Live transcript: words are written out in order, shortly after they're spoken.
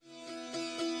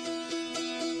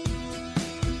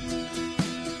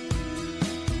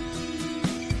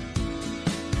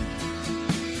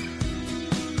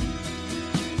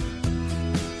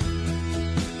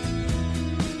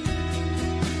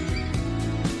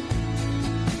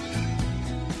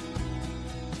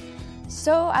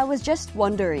So I was just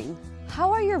wondering,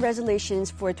 how are your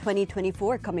resolutions for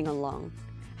 2024 coming along?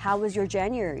 How was your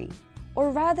January?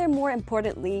 Or rather, more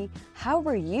importantly, how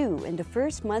were you in the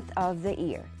first month of the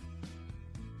year?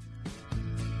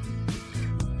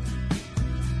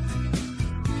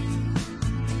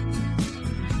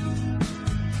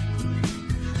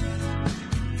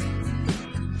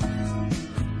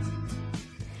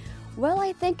 Well,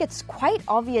 I think it's quite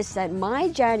obvious that my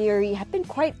January had been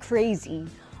quite crazy.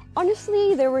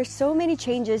 Honestly, there were so many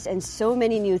changes and so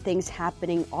many new things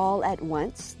happening all at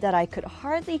once that I could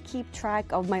hardly keep track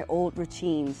of my old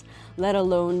routines, let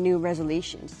alone new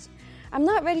resolutions. I'm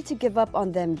not ready to give up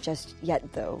on them just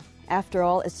yet, though. After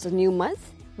all, it's a new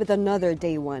month with another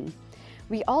day one.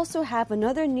 We also have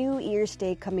another New Year's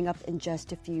Day coming up in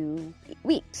just a few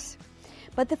weeks.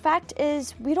 But the fact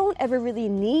is, we don't ever really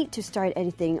need to start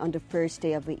anything on the first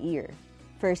day of a year,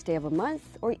 first day of a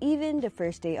month, or even the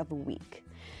first day of a week.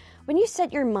 When you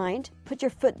set your mind, put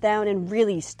your foot down and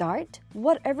really start,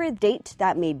 whatever date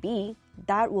that may be,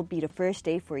 that will be the first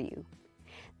day for you.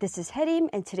 This is Hyerim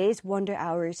and today's Wonder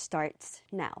Hours starts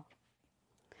now.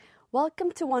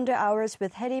 Welcome to Wonder Hours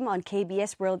with Hyerim on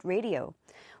KBS World Radio.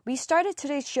 We started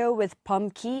today's show with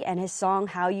Pumkey and his song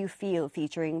How You Feel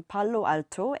featuring Palo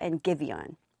Alto and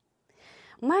Giveon.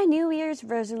 My New Year's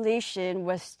resolution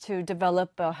was to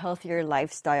develop a healthier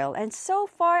lifestyle, and so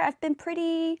far I've been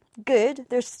pretty good.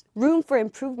 There's room for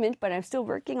improvement, but I'm still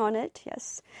working on it,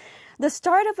 yes. The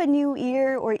start of a new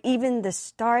year or even the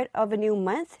start of a new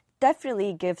month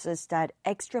definitely gives us that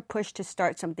extra push to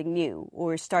start something new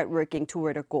or start working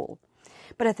toward a goal.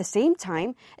 But at the same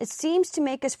time, it seems to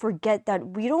make us forget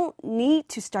that we don't need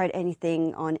to start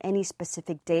anything on any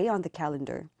specific day on the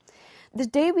calendar. The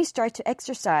day we start to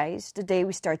exercise, the day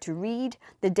we start to read,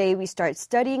 the day we start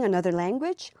studying another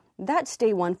language, that's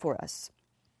day one for us.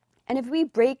 And if we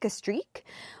break a streak,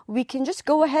 we can just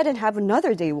go ahead and have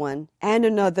another day one, and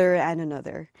another, and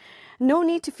another. No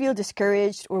need to feel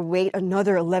discouraged or wait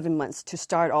another 11 months to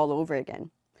start all over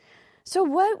again. So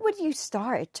what would you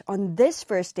start on this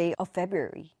first day of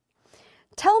February?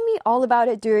 Tell me all about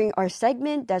it during our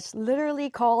segment that's literally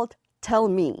called Tell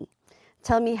Me.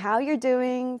 Tell me how you're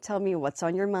doing, tell me what's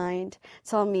on your mind,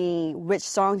 tell me which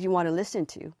songs you want to listen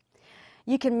to.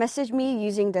 You can message me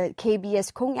using the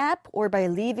KBS Kong app or by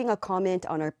leaving a comment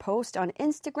on our post on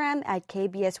Instagram at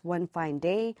KBS One Fine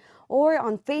Day or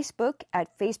on Facebook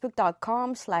at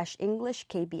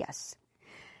facebook.com/EnglishKBS.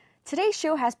 Today's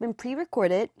show has been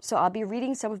pre-recorded, so I'll be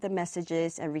reading some of the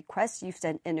messages and requests you've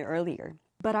sent in earlier.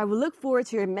 But I will look forward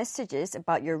to your messages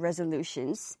about your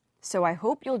resolutions, so I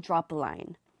hope you'll drop a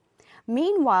line.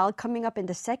 Meanwhile, coming up in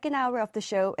the second hour of the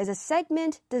show is a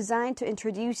segment designed to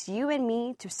introduce you and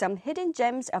me to some hidden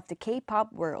gems of the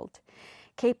K-pop world.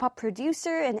 K-pop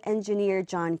producer and engineer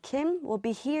John Kim will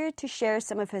be here to share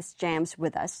some of his jams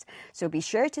with us, so be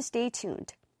sure to stay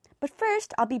tuned. But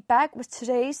first, I'll be back with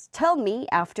today's Tell Me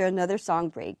after another song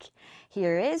break.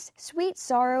 Here is Sweet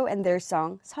Sorrow and their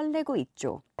song 설레고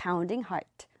있죠, Pounding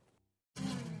Heart.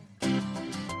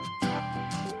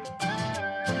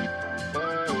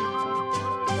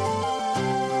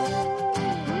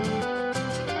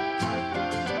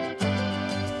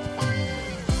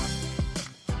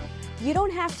 You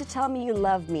don't have to tell me you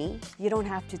love me. You don't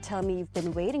have to tell me you've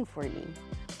been waiting for me.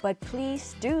 But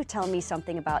please do tell me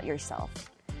something about yourself.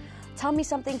 Tell me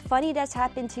something funny that's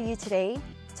happened to you today.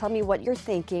 Tell me what you're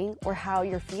thinking or how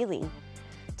you're feeling.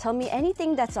 Tell me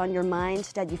anything that's on your mind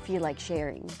that you feel like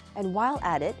sharing. And while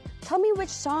at it, tell me which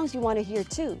songs you want to hear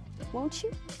too, won't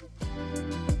you?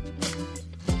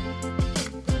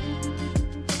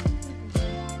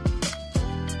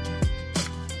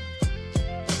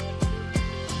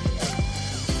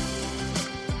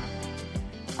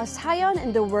 A sayon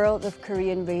in the world of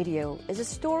Korean radio is a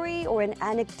story or an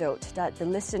anecdote that the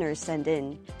listeners send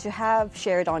in to have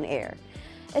shared on air.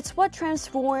 It's what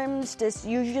transforms this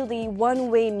usually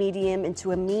one-way medium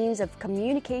into a means of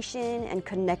communication and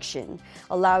connection,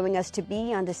 allowing us to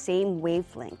be on the same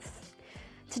wavelength.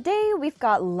 Today, we've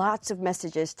got lots of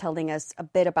messages telling us a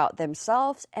bit about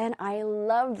themselves, and I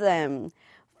love them.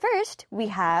 First, we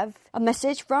have a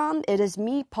message from It Is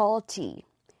Me, Paul T.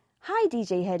 Hi,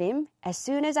 DJ Hyerim. As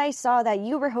soon as I saw that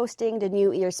you were hosting the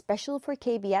New Year special for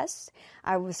KBS,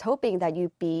 I was hoping that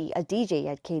you'd be a DJ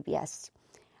at KBS.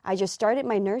 I just started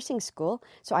my nursing school,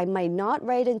 so I might not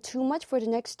write in too much for the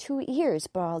next 2 years,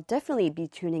 but I'll definitely be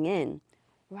tuning in.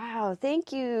 Wow,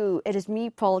 thank you. It is me,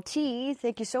 Paul T.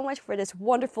 Thank you so much for this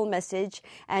wonderful message,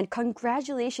 and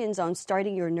congratulations on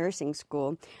starting your nursing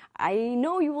school. I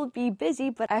know you will be busy,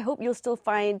 but I hope you'll still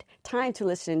find time to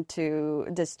listen to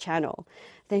this channel.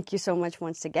 Thank you so much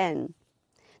once again.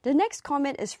 The next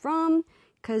comment is from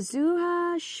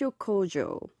Kazuha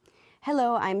Shokojo.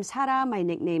 Hello, I'm Sara. My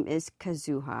nickname is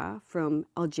Kazuha from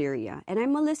Algeria, and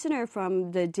I'm a listener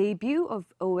from the debut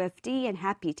of OFD and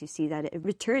happy to see that it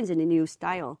returns in a new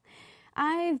style.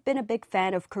 I've been a big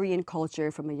fan of Korean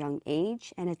culture from a young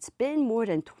age, and it's been more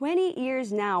than 20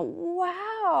 years now.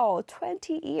 Wow,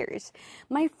 20 years.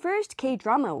 My first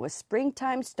K-drama was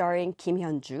Springtime starring Kim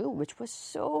Hyun-joo, which was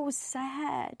so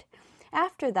sad.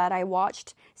 After that, I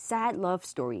watched Sad Love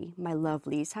Story, My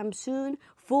Lovely Samsoon,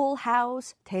 Full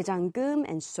House, Daejanggeum,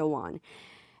 and so on.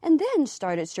 And then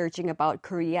started searching about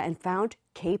Korea and found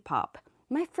K-pop.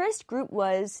 My first group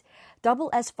was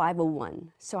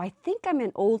SS501, so I think I'm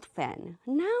an old fan.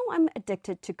 Now I'm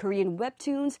addicted to Korean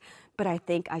webtoons, but I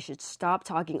think I should stop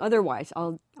talking. Otherwise,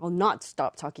 I'll not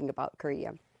stop talking about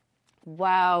Korea.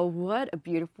 Wow, what a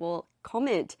beautiful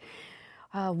comment.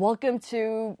 Welcome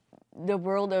to the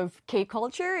world of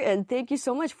K-culture, and thank you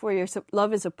so much for your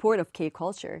love and support of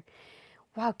K-culture.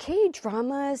 Wow,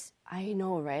 K-dramas, I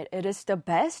know, right? It is the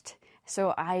best,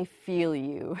 so I feel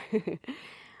you.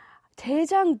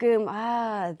 Daejanggeum,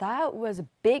 that was a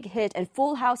big hit. And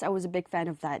Full House, I was a big fan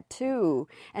of that too.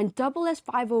 And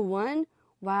SS501,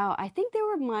 wow, I think they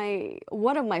were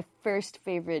one of my first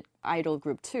favorite idol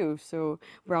group too. So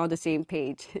we're on the same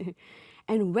page.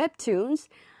 And webtoons,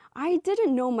 I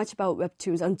didn't know much about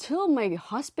webtoons until my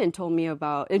husband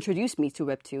introduced me to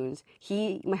webtoons.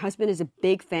 My husband is a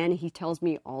big fan. He tells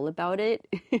me all about it.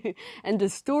 And the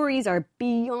stories are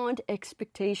beyond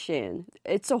expectation.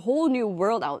 It's a whole new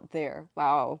world out there.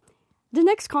 Wow. The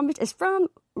next comment is from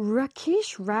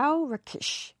Rakesh Rao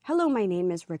Rakesh. Hello, my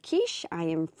name is Rakesh. I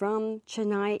am from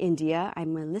Chennai, India.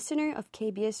 I'm a listener of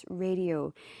KBS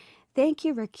Radio. Thank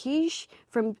you, Rakesh,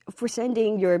 for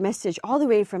sending your message all the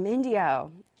way from India.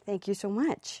 Thank you so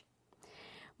much.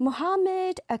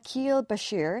 Mohammed Akil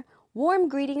Bashir, warm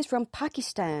greetings from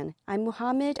Pakistan. I'm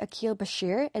Mohammed Akil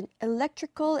Bashir, an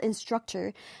electrical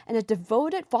instructor and a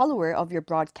devoted follower of your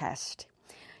broadcast.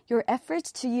 Your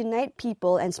efforts to unite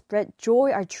people and spread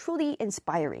joy are truly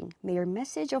inspiring. May your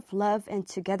message of love and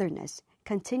togetherness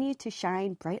continue to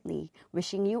shine brightly.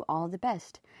 Wishing you all the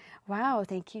best. Wow,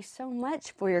 thank you so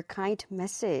much for your kind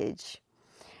message.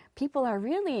 People are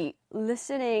really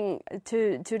listening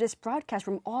to this broadcast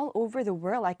from all over the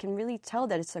world. I can really tell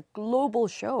that it's a global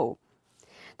show.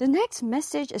 The next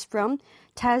message is from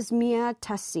Tasmia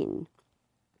Tassin.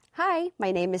 Hi,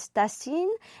 my name is Tassin,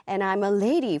 and I'm a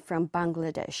lady from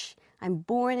Bangladesh. I'm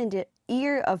born in the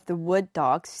year of the wood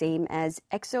dog, same as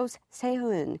EXO's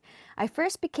Sehun. I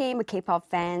first became a K-pop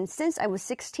fan since I was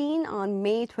 16 on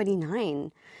May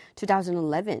 29,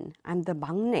 2011. I'm the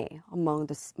maknae among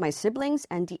my siblings,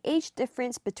 and the age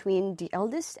difference between the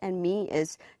eldest and me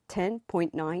is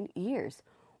 10.9 years.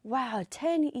 Wow,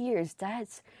 10 years,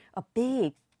 that's a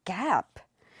big gap.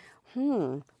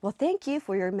 Well, thank you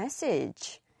for your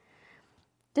message.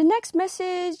 The next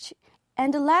message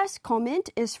and the last comment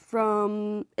is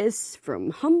from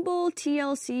Humble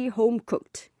TLC Home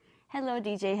Cooked. Hello,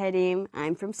 DJ Hyerim.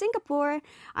 I'm from Singapore.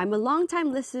 I'm a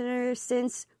long-time listener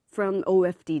from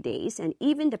OFD days and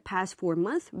even the past 4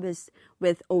 months with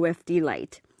OFD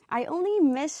Lite. I only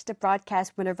miss the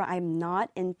broadcast whenever I'm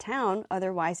not in town.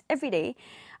 Otherwise, every day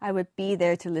I would be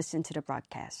there to listen to the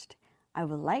broadcast. I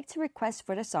would like to request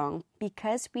for the song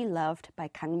Because We Loved by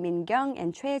Kang Min-kyung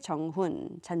and Choi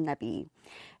Jung-hoon, Channabi.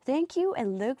 Thank you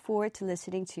and look forward to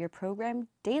listening to your program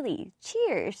daily.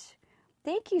 Cheers!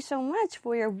 Thank you so much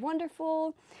for your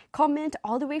wonderful comment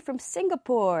all the way from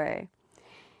Singapore.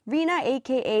 Rina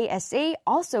aka SA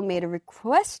also made a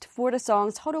request for the song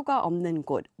서로가 없는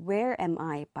곳, Where Am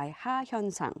I by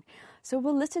하현상. So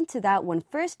we'll listen to that one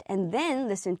first and then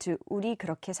listen to 우리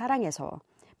그렇게 사랑해서.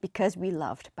 Because We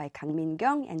Loved by Kang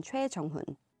Min-kyung and Choi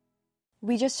Jung-hoon.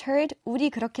 We just heard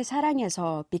우리 그렇게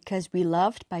사랑해서 Because We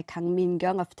Loved by Kang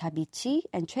Min-kyung of 다비치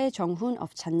and Choi Jung-hoon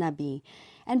of 잔나비.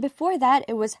 And before that,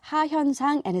 it was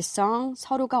하현상 and his song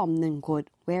서로가 없는 곳,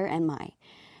 Where Am I?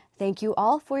 Thank you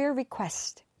all for your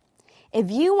request.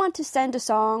 If you want to send a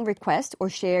song request or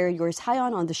share your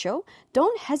사연 on the show,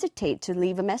 don't hesitate to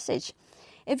leave a message.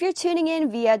 If you're tuning in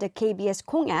via the KBS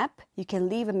Kong app, you can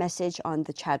leave a message on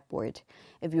the chat board.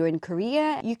 If you're in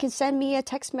Korea, you can send me a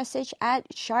text message at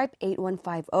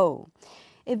 #8150.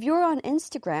 If you're on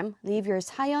Instagram, leave your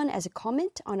사연 as a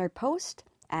comment on our post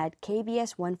at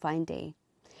KBS One Fine Day.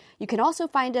 You can also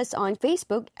find us on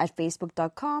Facebook at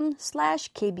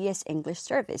facebook.com/KBS English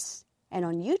Service. And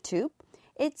on YouTube,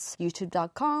 it's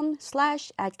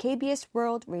youtube.com/@KBS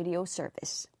World Radio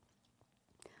Service.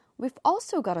 We've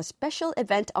also got a special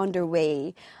event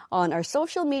underway on our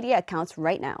social media accounts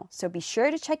right now, so be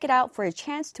sure to check it out for a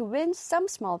chance to win some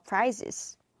small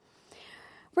prizes.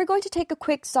 We're going to take a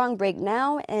quick song break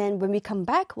now, and when we come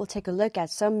back, we'll take a look at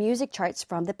some music charts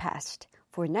from the past.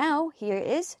 For now, here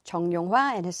is Jung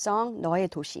Yong-hwa and his song 너의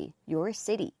도시, Your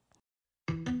City.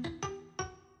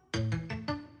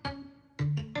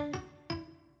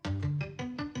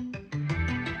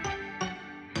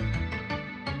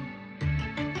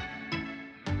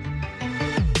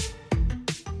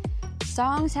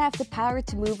 Songs have the power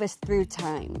to move us through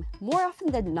time. More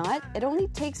often than not, it only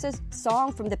takes a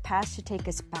song from the past to take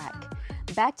us back.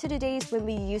 Back to the days when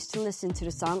we used to listen to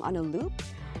the song on a loop,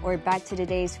 or back to the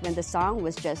days when the song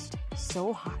was just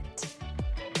so hot.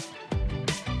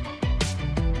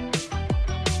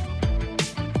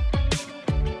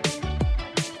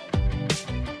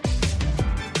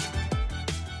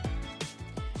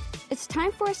 It's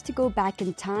time for us to go back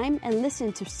in time and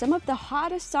listen to some of the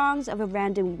hottest songs of a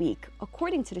random week,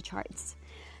 according to the charts.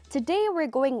 Today, we're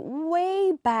going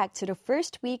way back to the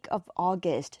first week of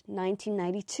August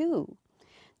 1992.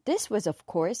 This was, of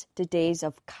course, the days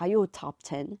of Gayo Top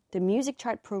 10, the music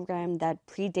chart program that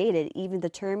predated even the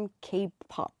term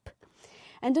K-pop.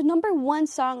 And the number one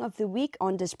song of the week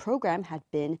on this program had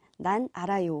been 난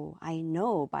알아요, I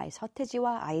Know by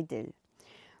서태지와 아이들.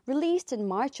 Released in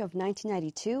March of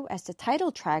 1992 as the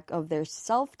title track of their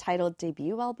self-titled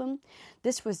debut album,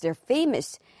 this was their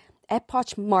famous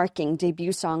epoch-marking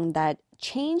debut song that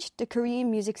changed the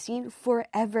Korean music scene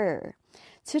forever.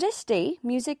 To this day,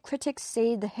 music critics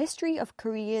say the history of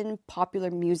Korean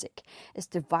popular music is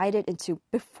divided into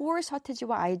before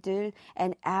서태지와 아이들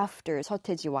and after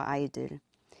서태지와 아이들.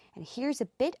 And here's a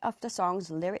bit of the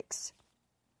song's lyrics.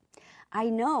 I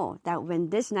know that when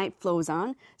this night flows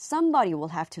on, somebody will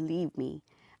have to leave me.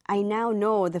 I now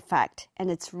know the fact and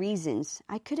its reasons.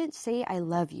 I couldn't say I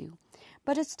love you,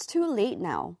 but it's too late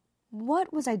now.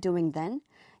 What was I doing then?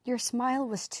 Your smile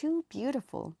was too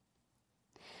beautiful.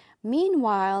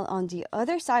 Meanwhile, on the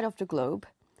other side of the globe,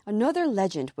 another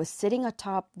legend was sitting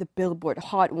atop the Billboard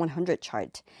Hot 100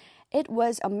 chart. It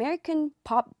was American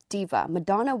pop diva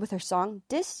Madonna with her song,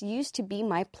 This Used to Be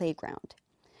My Playground.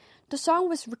 The song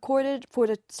was recorded for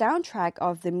the soundtrack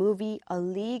of the movie A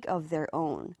League of Their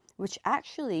Own, which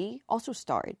actually also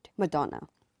starred Madonna.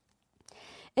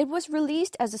 It was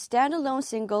released as a standalone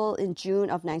single in June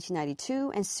of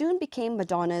 1992 and soon became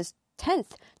Madonna's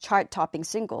 10th chart-topping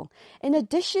single. In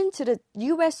addition to the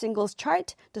US singles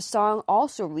chart, the song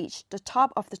also reached the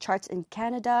top of the charts in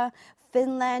Canada,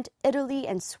 Finland, Italy,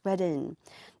 and Sweden.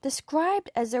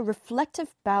 Described as a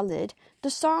reflective ballad, the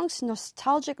song's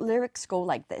nostalgic lyrics go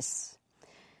like this.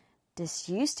 This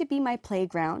used to be my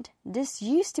playground. This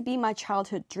used to be my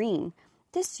childhood dream.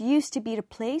 This used to be the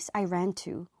place I ran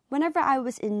to whenever I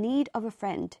was in need of a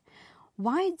friend.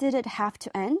 Why did it have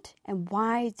to end? And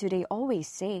why do they always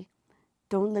say,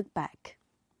 don't look back?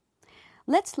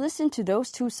 Let's listen to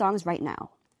those two songs right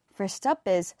now. First up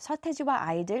is 서태지와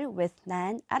아이들 with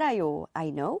난 알아요,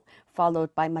 I Know,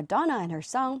 followed by Madonna and her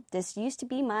song This Used to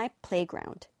Be My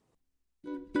Playground.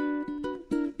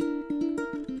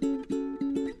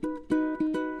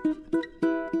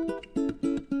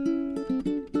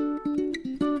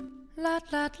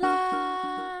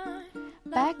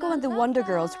 Back when the Wonder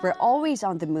Girls were always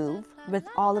on the move, with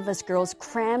all of us girls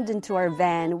crammed into our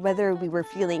van, whether we were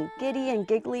feeling giddy and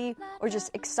giggly or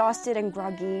just exhausted and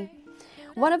groggy,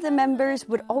 one of the members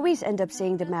would always end up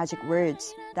saying the magic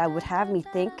words that would have me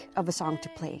think of a song to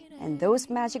play. And those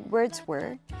magic words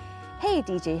were, Hey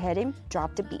DJ Hyerim,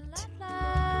 drop the beat.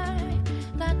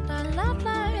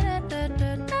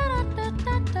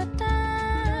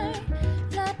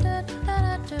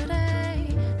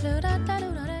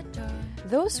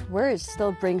 Those words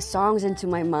still bring songs into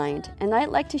my mind, and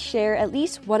I'd like to share at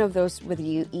least one of those with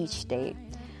you each day.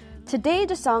 Today,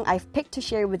 the song I've picked to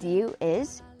share with you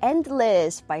is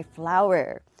Endless by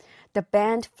Flower. The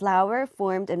band Flower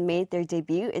formed and made their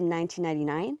debut in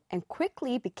 1999 and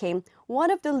quickly became one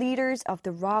of the leaders of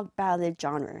the rock ballad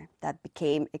genre that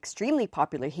became extremely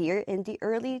popular here in the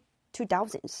early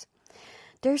 2000s.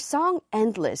 Their song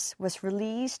Endless was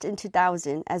released in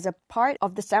 2000 as a part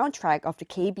of the soundtrack of the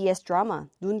KBS drama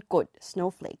눈꽃,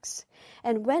 Snowflakes,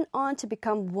 and went on to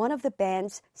become one of the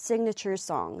band's signature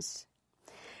songs.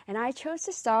 And I chose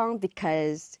this song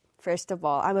because, first of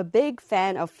all, I'm a big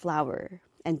fan of Flower,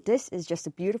 and this is just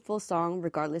a beautiful song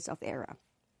regardless of era.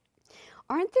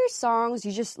 Aren't there songs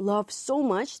you just love so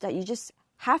much that you just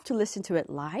have to listen to it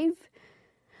live?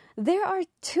 There are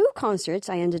two concerts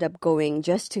I ended up going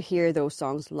just to hear those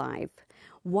songs live.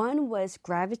 One was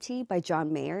Gravity by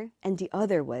John Mayer, and the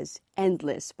other was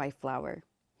Endless by Flower.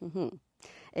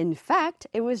 In fact,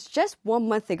 it was just 1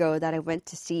 month ago that I went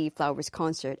to see Flower's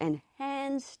concert, and hands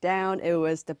hands down, it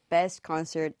was the best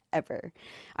concert ever.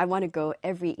 I want to go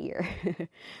every year.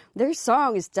 Their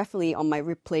song is definitely on my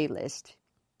replay list.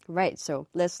 Right, so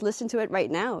let's listen to it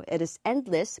right now. It is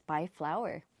Endless by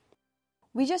Flower.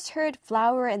 We just heard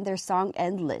Flower and their song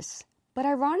Endless. But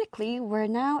ironically, we're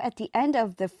now at the end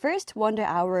of the first Wonder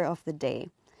Hour of the day.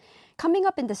 Coming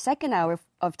up in the second hour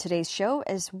of today's show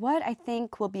is what I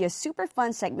think will be a super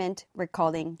fun segment we're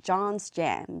calling John's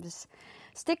Jams.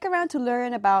 Stick around to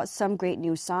learn about some great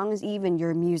new songs even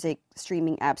your music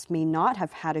streaming apps may not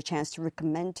have had a chance to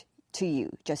recommend to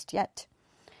you just yet.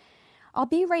 I'll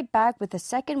be right back with the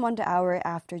second Wonder Hour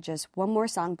after just one more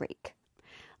song break.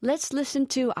 Let's listen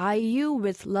to IU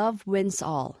with Love Wins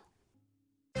All.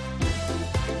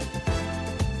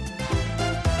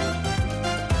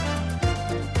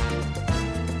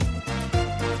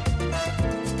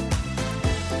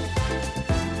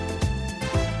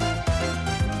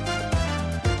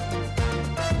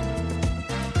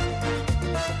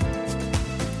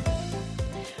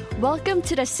 Welcome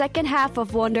to the second half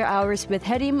of Wonder Hours with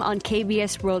Hyerim on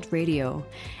KBS World Radio.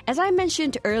 As I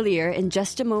mentioned earlier, in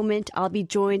just a moment, I'll be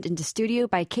joined in the studio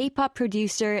by K-pop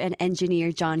producer and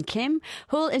engineer John Kim,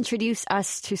 who will introduce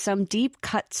us to some deep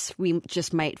cuts we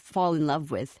just might fall in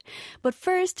love with. But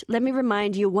first, let me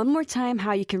remind you one more time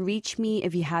how you can reach me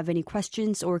if you have any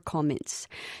questions or comments.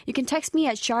 You can text me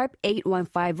at sharp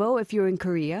 8150 if you're in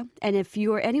Korea, and if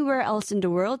you're anywhere else in the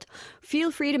world,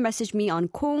 feel free to message me on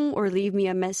Kong or leave me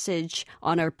a message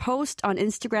on our post on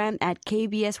Instagram at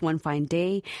KBS One Fine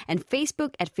Day and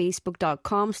Facebook at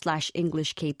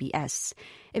facebook.com/EnglishKBS.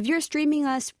 If you're streaming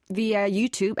us via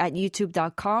YouTube at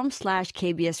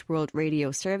youtube.com/KBS World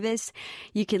Radio Service,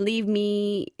 you can leave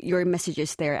me your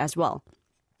messages there as well.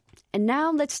 And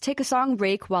now let's take a song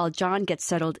break while John gets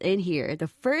settled in here. The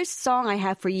first song I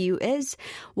have for you is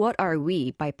What Are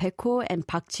We by Baekho and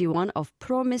Park Ji-won of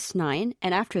Promise 9.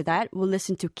 And after that, we'll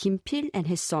listen to Kim Pil and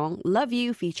his song Love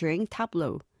You featuring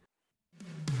Tableau.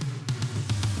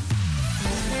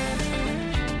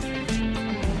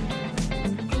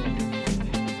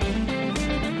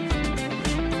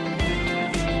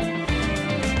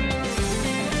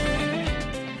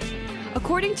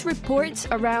 According to reports,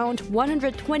 around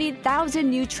 120,000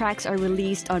 new tracks are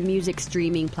released on music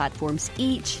streaming platforms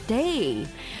each day.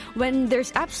 When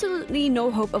there's absolutely no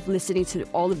hope of listening to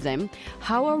all of them,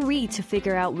 how are we to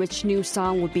figure out which new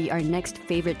song would be our next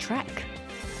favorite track?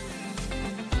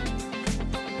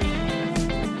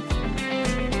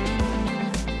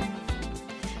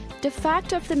 The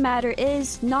fact of the matter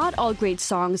is, not all great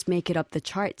songs make it up the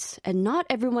charts, and not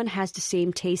everyone has the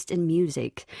same taste in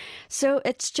music. So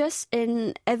it's just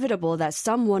inevitable that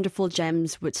some wonderful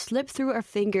gems would slip through our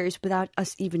fingers without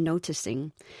us even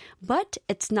noticing. But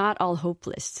it's not all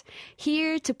hopeless.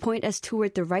 Here to point us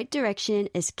toward the right direction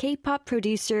is K-pop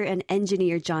producer and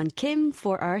engineer John Kim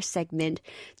for our segment,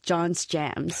 John's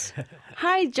Jams.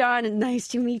 Hi, John. Nice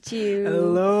to meet you.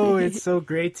 Hello. It's so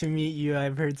great to meet you.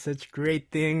 I've heard such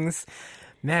great things.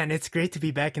 Man, it's great to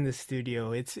be back in the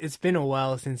studio. It's been a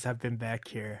while since I've been back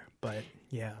here, but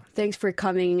yeah. Thanks for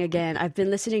coming again. I've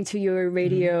been listening to your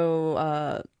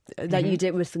radio that you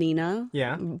did with Lena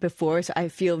before, so I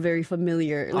feel very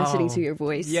familiar listening to your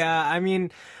voice. Yeah, I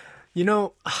mean, you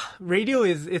know, radio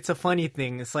it's a funny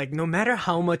thing. It's like no matter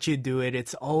how much you do it,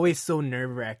 it's always so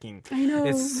nerve-wracking. I know.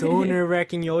 It's so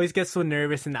nerve-wracking. You always get so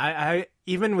nervous. And I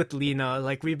even with Lena,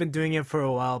 like we've been doing it for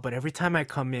a while, but every time I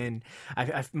come in,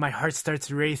 my heart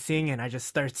starts racing and I just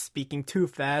start speaking too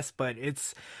fast. But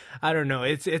I don't know,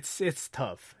 it's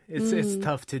tough. It's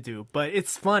tough to do, but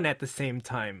it's fun at the same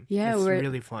time. Yeah, it's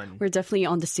really fun. We're definitely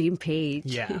on the same page.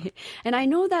 Yeah. And I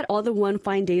know that all the One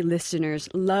Fine Day listeners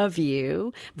love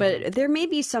you, but there may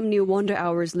be some new Wonder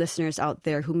Hours listeners out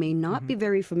there who may not be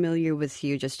very familiar with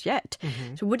you just yet.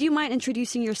 So would you mind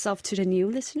introducing yourself to the new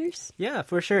listeners? Yeah,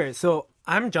 for sure. So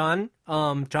I'm John,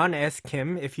 John S.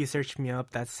 Kim. If you search me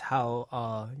up, that's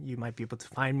how you might be able to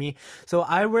find me. So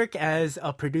I work as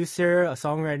a producer, a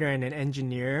songwriter, and an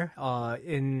engineer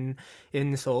in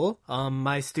Seoul.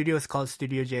 My studio is called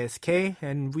Studio JSK,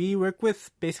 and we work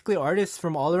with basically artists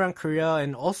from all around Korea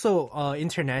and also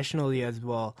internationally as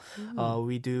well.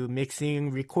 We do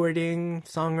mixing, recording,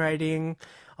 songwriting.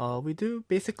 We do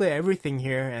basically everything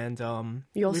here, and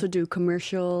you also do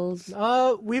commercials.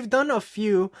 We've done a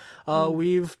few.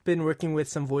 We've been working with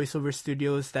some voiceover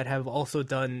studios that have also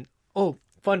done. Oh,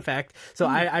 fun fact! So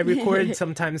I record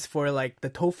sometimes for like the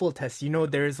TOEFL test. You know,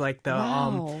 there's like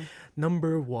the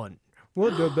number one.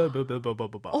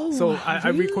 So I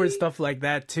record stuff like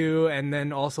that too, and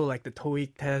then also like the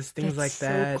TOEIC test, things like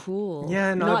that. So cool.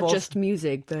 Yeah, not just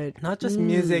music, but not just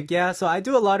music. Yeah, so I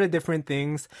do a lot of different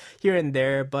things here and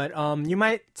there, but you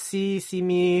might see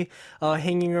me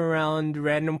hanging around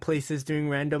random places doing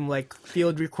random like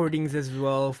field recordings as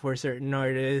well for certain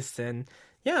artists, and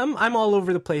yeah, I'm all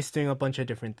over the place doing a bunch of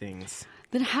different things.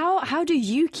 Then how do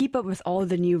you keep up with all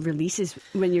the new releases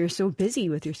when you're so busy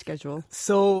with your schedule?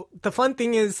 So the fun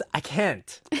thing is I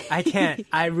can't.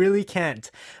 I really can't.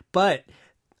 But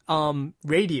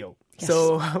radio. Yes.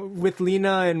 So with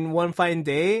Lena and One Fine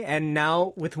Day and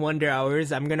now with Wonder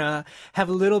Hours, I'm going to have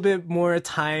a little bit more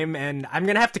time and I'm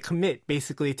going to have to commit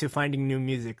basically to finding new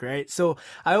music, right? So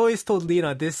I always told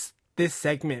Lena this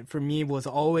segment for me was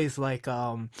always like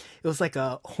it was like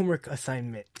a homework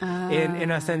assignment in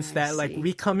a sense that like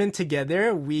we come in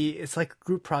together, it's like a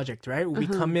group project, right? We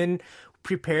come in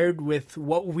prepared with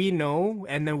what we know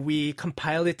and then we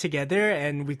compile it together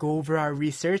and we go over our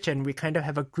research and we kind of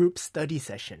have a group study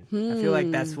session. I feel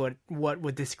like that's what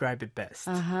would describe it best.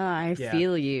 I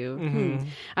feel you.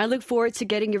 I look forward to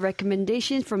getting your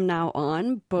recommendations from now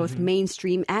on, both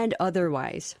mainstream and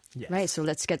otherwise. Yes. Right, so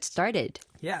let's get started.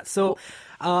 Yeah, so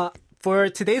for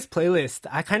today's playlist,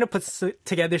 I kind of put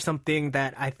together something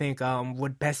that I think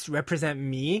would best represent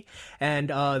me and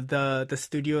the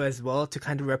studio as well to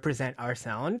kind of represent our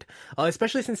sound,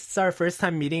 especially since it's our first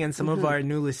time meeting and some of our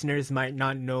new listeners might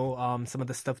not know some of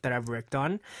the stuff that I've worked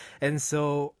on. And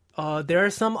so there are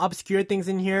some obscure things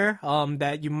in here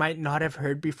that you might not have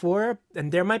heard before,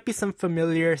 and there might be some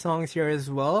familiar songs here as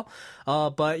well.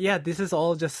 But yeah, this is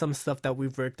all just some stuff that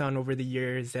we've worked on over the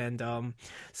years, and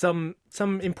some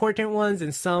important ones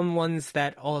and some ones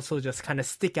that also just kind of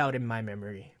stick out in my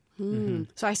memory.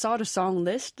 So I saw the song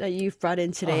list that you've brought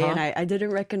in today, and I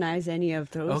didn't recognize any of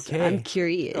those. Okay. I'm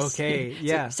curious. Okay,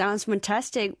 yeah. So, sounds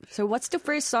fantastic. So what's the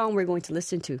first song we're going to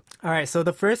listen to? All right, so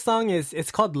the first song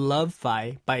it's called Love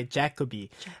Fi by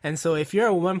Jacoby. And so if you're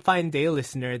a One Fine Day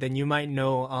listener, then you might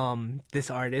know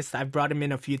this artist. I've brought him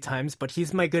in a few times, but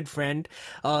he's my good friend.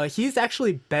 He's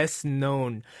actually best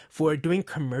known for doing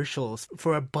commercials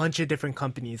for a bunch of different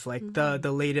companies, like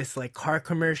the latest like car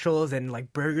commercials and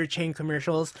like burger chain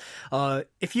commercials.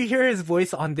 If you hear his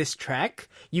voice on this track,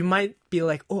 you might be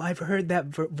like, oh, I've heard that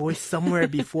voice somewhere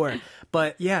before.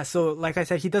 But yeah, so like I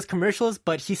said, he does commercials,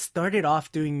 but he started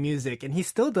off doing music and he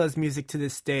still does music to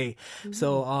this day.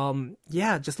 So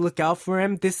yeah, just look out for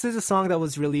him. This is a song that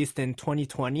was released in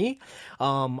 2020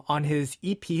 on his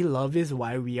EP Love Is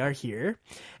Why We Are Here.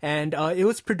 And it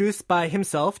was produced by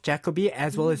himself, Jacoby,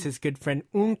 as well as his good friend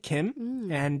Eun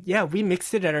Kim. And yeah, we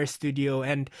mixed it at our studio.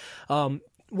 And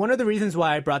one of the reasons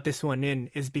why I brought this one in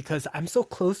is because I'm so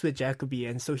close with Jacoby,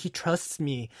 and so he trusts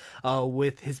me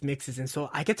with his mixes, and so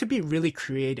I get to be really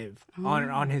creative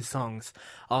on his songs.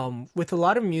 With a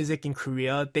lot of music in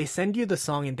Korea, they send you the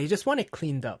song and they just want it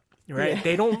cleaned up, right? Yeah.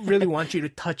 They don't really want you to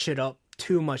touch it up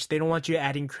too much. They don't want you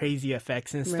adding crazy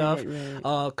effects and stuff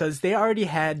because they already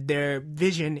had their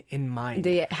vision in mind.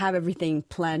 They have everything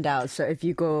planned out. So if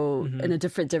you go in a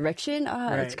different direction,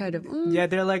 it's kind of yeah.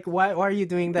 They're like, why are you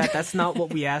doing that? That's not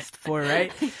what we asked for,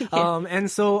 right?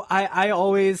 And so I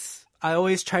always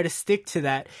try to stick to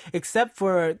that, except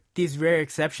for these rare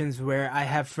exceptions where I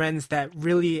have friends that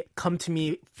really come to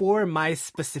me for my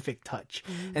specific touch.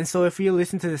 And so if you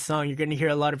listen to the song, you're going to hear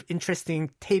a lot of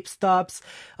interesting tape stops,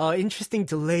 interesting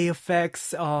delay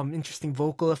effects, interesting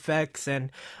vocal effects.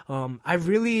 And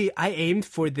I aimed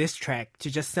for this track to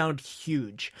just sound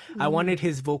huge. I wanted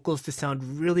his vocals to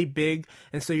sound really big.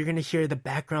 And so you're going to hear the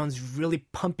backgrounds really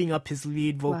pumping up his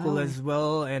lead vocal as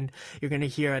well. And you're going to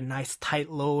hear a nice tight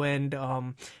low end.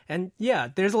 And yeah,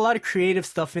 there's a lot of creative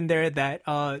stuff in there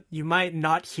that you might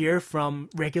not hear from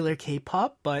regular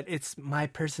K-pop, but it's my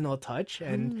personal touch.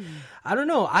 And I don't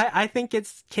know, I think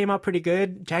it came out pretty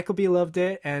good. Jacoby loved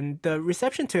it, and the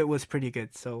reception to it was pretty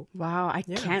good. So wow, I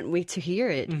can't wait to hear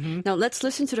it. Now let's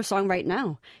listen to the song right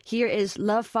now. Here is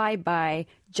Love Fi by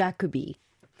Jacoby.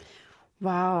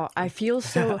 Wow, I feel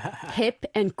so hip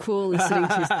and cool listening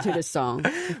to the song.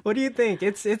 What do you think?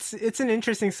 It's an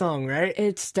interesting song, right?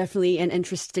 It's definitely an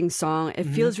interesting song. It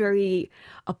feels very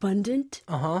abundant.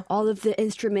 All of the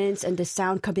instruments and the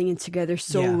sound coming in together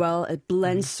so well. It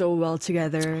blends so well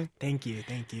together. Thank you.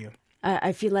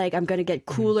 I feel like I'm gonna get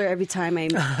cooler every time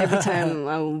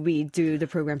we do the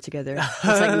program together.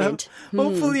 Segment.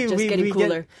 Hopefully, we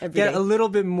get a little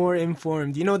bit more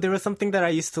informed. You know, there was something that I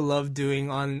used to love doing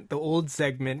on the old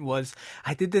segment was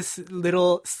I did this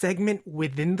little segment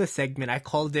within the segment. I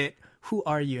called it who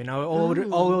are you? And I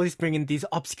always bring in these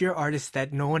obscure artists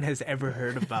that no one has ever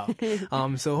heard about.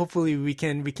 So hopefully we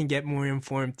can get more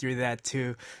informed through that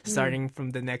too, starting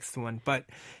from the next one. But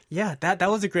yeah, that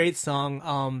was a great song.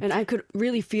 And I could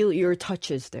really feel your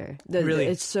touches there. Really?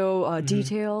 It's so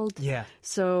detailed. Yeah.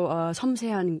 So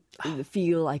섬세한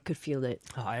feel, I could feel it.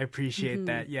 Oh, I appreciate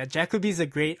that. Yeah, Jacoby's a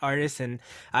great artist, and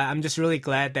I'm just really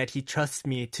glad that he trusts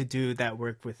me to do that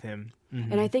work with him.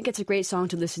 And I think it's a great song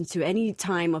to listen to any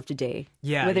time of the day.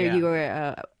 Yeah, whether yeah. you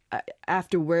are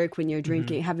after work, when you're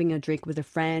drinking, having a drink with a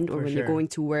friend, or when you're going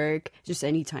to work, just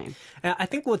any time. And I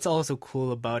think what's also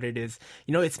cool about it is,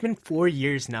 it's been 4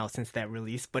 years now since that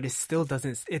release, but it still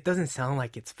doesn't sound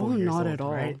like it's 4 years old. Not at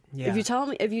all. Right? Yeah. If you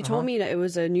told me that it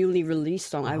was a newly released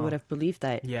song, I would have believed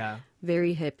that. Yeah.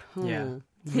 Very hip. Yeah.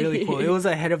 Really cool. It was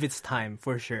ahead of its time,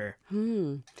 for sure.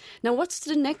 Now, what's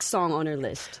the next song on our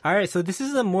list? All right, so this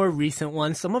is a more recent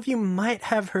one. Some of you might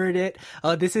have heard it.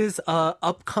 This is an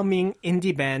upcoming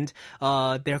indie band.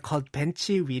 They're called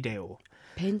Benchi Video.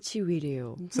 Benchi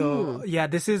Video. So, yeah,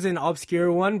 this is an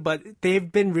obscure one, but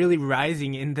they've been really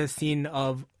rising in the scene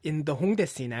in the Hongdae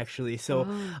scene, actually. So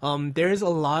there's a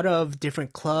lot of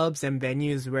different clubs and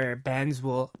venues where bands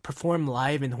will perform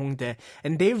live in Hongdae,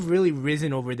 and they've really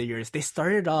risen over the years. They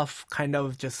started off kind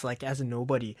of just like as a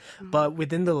nobody, but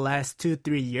within the last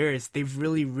 2-3 years, they've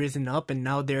really risen up, and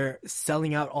now they're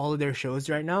selling out all of their shows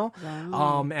right now.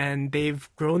 Wow. And they've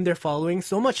grown their following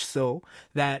so much so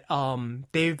that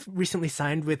they've recently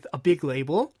signed with a big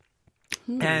label.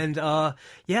 And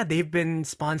yeah, they've been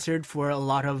sponsored for a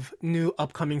lot of new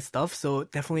upcoming stuff, so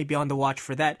definitely be on the watch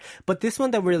for that. But this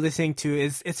one that we're listening to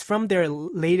it's from their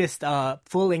latest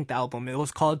full-length album. It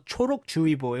was called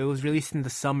초록주의보. It was released in the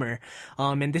summer,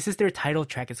 and this is their title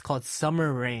track. It's called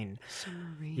Summer Rain.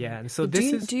 Summer Rain. Yeah, and so do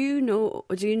you know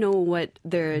what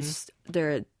their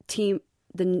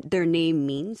name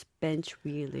means? Bench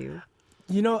Wheeler.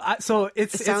 So it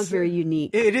sounds very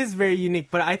unique. It is very unique,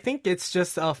 but I think it's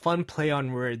just a fun play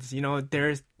on words.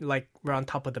 There's like we're on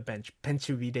top of the bench.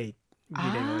 Benchi video.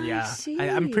 Yeah,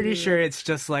 I'm pretty sure it's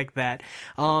just like that.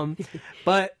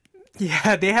 But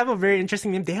yeah, they have a very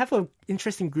interesting name. They have an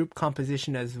interesting group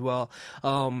composition as well.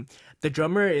 The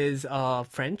drummer is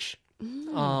French.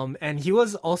 And he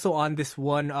was also on this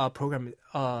one program.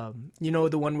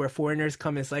 The one where foreigners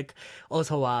come. It's like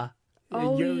어서와.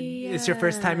 It's your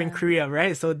first time in Korea,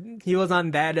 right? So he was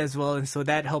on that as well, and so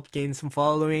that helped gain some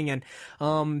following. And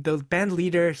the band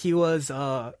leader, he was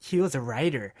a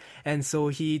writer, and so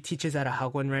he teaches at a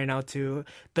hagwon right now too.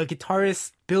 The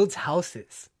guitarist builds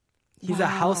houses. He's a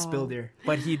house builder,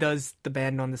 but he does the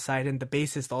band on the side, and the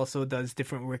bassist also does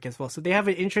different work as well. So they have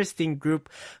an interesting group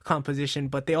composition,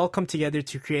 but they all come together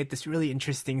to create this really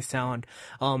interesting sound.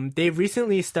 They've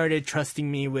recently started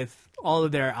trusting me with all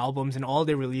of their albums and all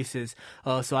their releases,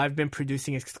 so I've been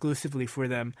producing exclusively for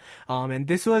them. And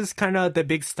this was kind of the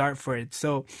big start for it.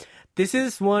 So this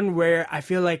is one where I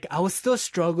feel like I was still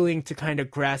struggling to kind of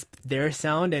grasp their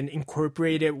sound and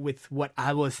incorporate it with what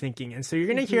I was thinking. And so you're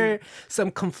going to hear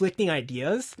some conflicting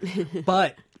ideas,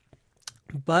 but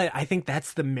I think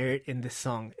that's the merit in this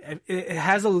song. It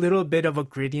has a little bit of a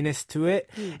grittiness to it.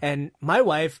 And my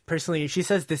wife, personally, she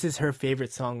says this is her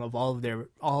favorite song of all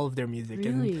of their music.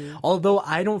 Really? And although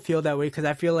I don't feel that way, because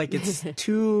I feel like it's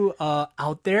too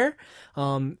out there,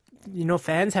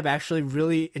 fans have actually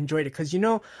really enjoyed it, because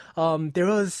there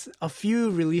was a few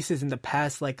releases in the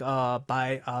past, like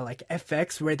by like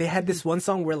FX, where they had this one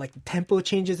song where like the tempo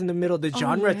changes in the middle, the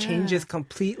genre changes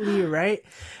completely, right?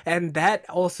 And that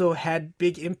also had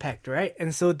big impact, right?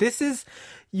 And so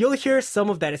you'll hear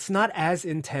some of that. It's not as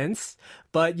intense,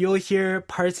 but you'll hear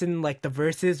parts in like the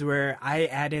verses where I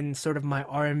add in sort of my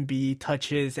R&B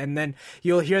touches, and then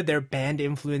you'll hear their band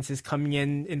influences coming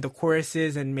in the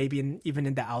choruses, and maybe even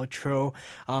in the outro.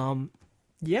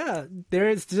 Yeah,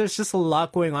 there's just a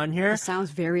lot going on here. It sounds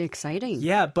very exciting.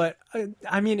 Yeah, but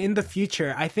in the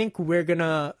future, I think we're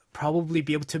gonna probably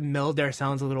be able to meld their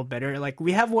sounds a little better. Like,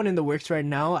 we have one in the works right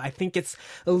now. I think it's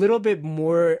a little bit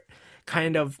more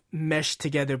kind of meshed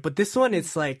together, but this one,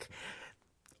 it's like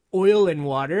oil and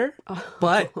water.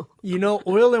 But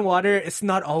oil and water, it's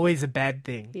not always a bad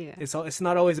thing. Yeah. It's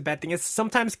not always a bad thing. It's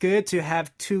sometimes good to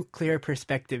have two clear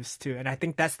perspectives too, and I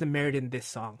think that's the merit in this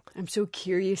song. I'm so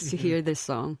curious to hear this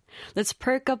song. Let's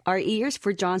perk up our ears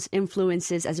for John's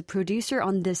influences as a producer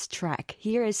on this track.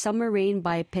 Here is Summer Rain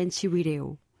by Benchi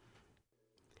Video.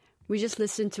 We just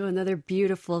listened to another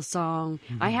beautiful song.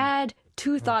 I had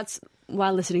two thoughts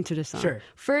while listening to the song. Sure.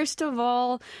 First of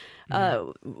all,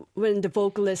 when the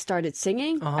vocalist started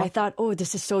singing, I thought, oh,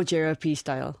 this is so JYP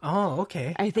style. Oh,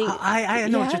 okay. I think I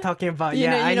know what you're talking about. You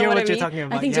know, I know hear what I you're mean? talking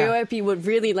about. I think yeah. JYP would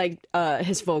really like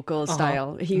his vocal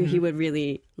style. He would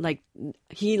really like.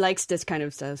 He likes this kind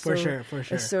of stuff. For So,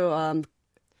 sure. So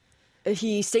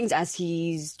he sings as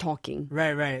he's talking.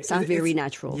 Right. Sounds very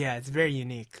natural. Yeah, it's very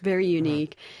unique. Very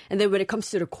unique. And then when it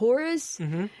comes to the chorus,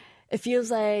 it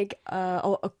feels like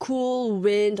a cool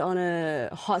wind on a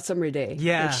hot summer day.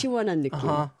 Yeah. Like 시원한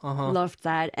느낌. Loved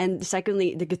that. And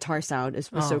secondly, the guitar sound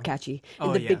was so catchy.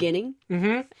 In the beginning,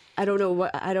 I don't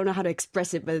know how to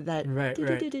express it, but that Right.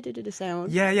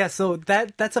 sound. Yeah. So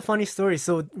that's a funny story.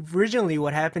 So originally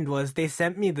what happened was they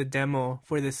sent me the demo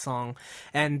for this song,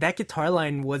 and that guitar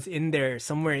line was in there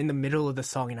somewhere in the middle of the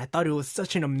song, and I thought it was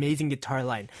such an amazing guitar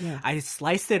line. Yeah. I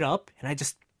sliced it up and I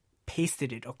just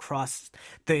pasted it across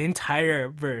the entire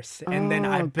verse, and then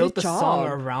I built the song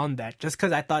around that just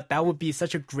because I thought that would be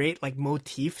such a great like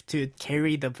motif to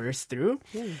carry the verse through.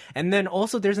 And then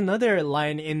also there's another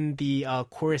line in the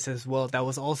chorus as well that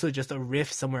was also just a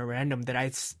riff somewhere random that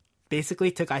I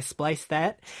basically I spliced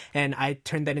that and I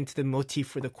turned that into the motif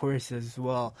for the chorus as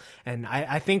well. And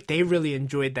I think they really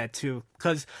enjoyed that too,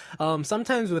 because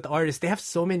sometimes with artists they have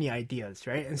so many ideas,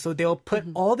 right? And so they'll put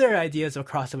all their ideas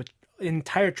across a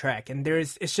entire track, and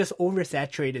it's just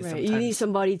oversaturated sometimes. You need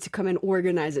somebody to come and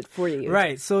organize it for you.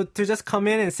 Right. So to just come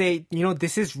in and say,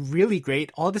 this is really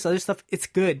great. All this other stuff, it's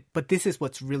good, but this is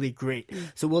what's really great.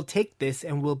 So we'll take this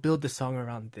and we'll build the song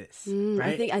around this.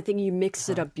 Right? I think you mixed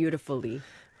it up beautifully.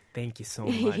 Thank you so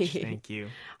much. Thank you.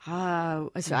 So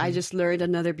I just learned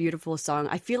another beautiful song.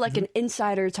 I feel like an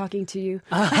insider talking to you.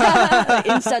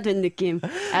 Insider 느낌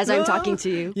as I'm talking to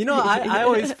you. I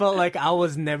always felt like I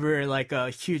was never like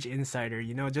a huge insider,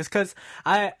 just because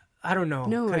I don't know.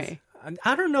 No way.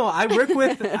 I don't know. I work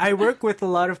with a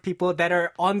lot of people that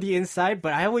are on the inside,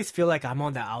 but I always feel like I'm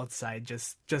on the outside,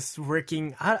 just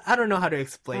working. I don't know how to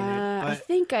explain it. But, I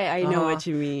think I know what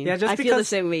you mean. Yeah, I feel the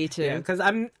same way too. Yeah, because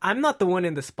I'm not the one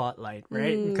in the spotlight,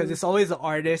 right? Because it's always the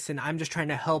artist, and I'm just trying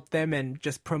to help them and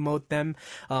just promote them.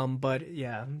 But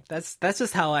yeah, that's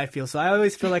just how I feel. So I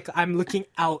always feel like I'm looking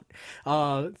out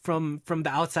from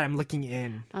the outside. I'm looking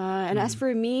in. And as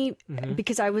for me,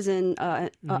 because I was in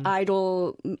an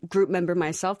idol group member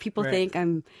myself, people think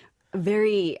I'm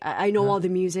I know all the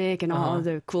music and all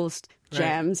the cool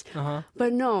jams.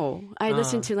 But no, I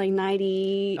listen to like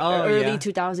 90, early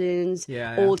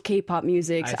 2000s, old K-pop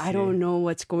music. So I don't know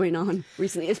what's going on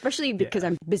recently, especially because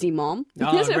I'm a busy mom.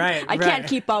 I can't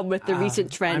keep up with the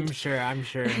recent trend. I'm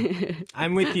sure.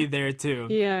 I'm with you there too.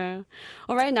 Yeah.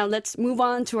 All right, now let's move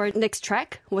on to our next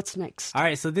track. What's next? All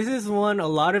right, so this is one a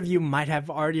lot of you might have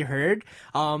already heard,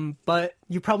 but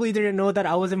you probably didn't know that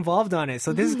I was involved on it.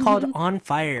 So this is called On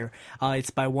Fire. It's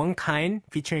by One Kind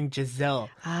featuring Giselle.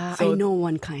 I know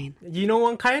One Kind. You know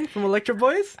One Kind from Electro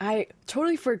Boys? I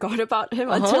totally forgot about him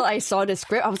until I saw the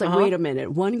script. I was like, wait a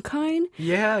minute, One Kind?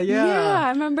 Yeah. Yeah, I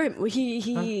remember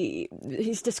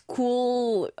he's this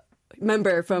cool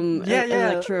member from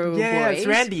Electro Boys. Yeah, it's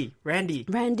Randy. Randy,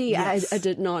 Yes. I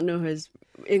did not know his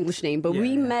English name, but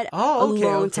we met a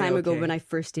long time ago when I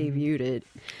first debuted.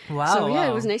 Wow. So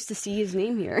it was nice to see his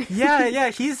name here. Yeah,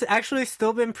 he's actually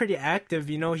still been pretty active.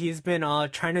 He's been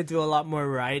trying to do a lot more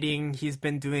writing. He's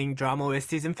been doing drama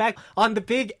OSTs. In fact, on the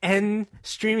Big N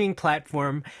streaming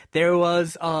platform, there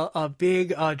was a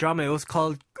big drama. It was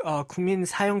called 국민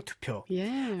사형 투표.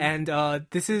 Yeah. And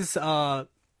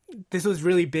this was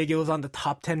really big. It was on the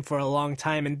top 10 for a long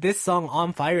time. And this song,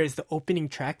 On Fire, is the opening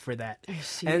track for that. I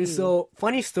see. And so,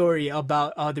 funny story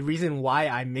about the reason why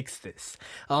I mixed this.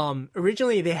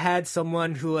 Originally, they had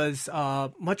someone who was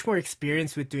much more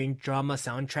experienced with doing drama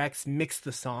soundtracks mix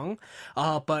the song.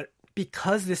 But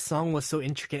because this song was so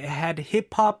intricate, it had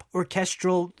hip-hop,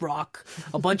 orchestral, rock,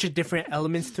 a bunch of different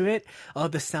elements to it.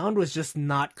 The sound was just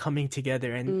not coming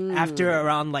together. And after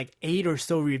around like 8 or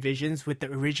so revisions with the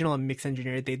original mix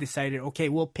engineer, they decided, okay,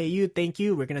 we'll pay you, thank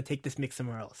you, we're going to take this mix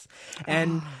somewhere else.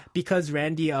 And because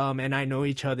Randy and I know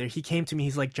each other, he came to me,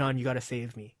 he's like, John, you got to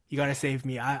save me. You gotta save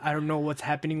me. I don't know what's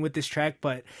happening with this track,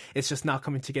 but it's just not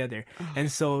coming together. And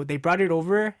so they brought it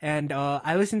over, and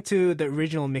I listened to the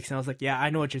original mix, and I was like, yeah,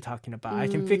 I know what you're talking about. I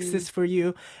can fix this for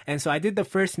you. And so I did the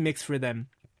first mix for them.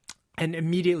 And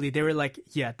immediately they were like,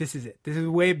 yeah, this is it. This is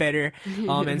way better.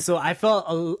 And so I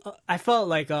felt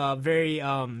like very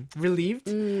relieved,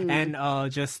 and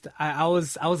I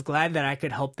was glad that I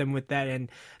could help them with that and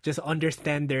just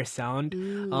understand their sound.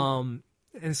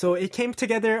 And so it came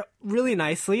together really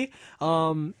nicely.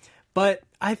 But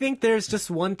I think there's just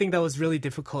one thing that was really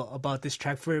difficult about this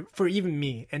track for even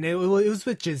me, and it was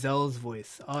with Giselle's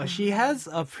voice. She has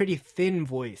a pretty thin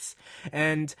voice,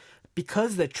 and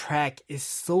because the track is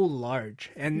so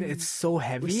large and it's so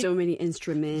heavy. With so many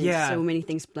instruments, so many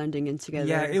things blending in together.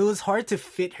 Yeah, it was hard to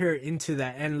fit her into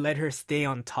that and let her stay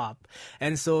on top.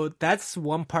 And so that's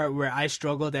one part where I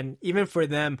struggled. And even for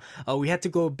them, we had to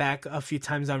go back a few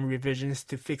times on revisions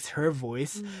to fix her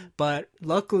voice. But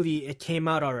luckily, it came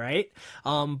out all right.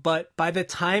 But by the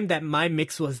time that my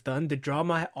mix was done, the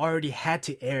drama already had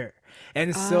to air.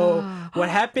 And so what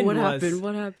happened What was...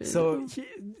 happened? So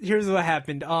here's what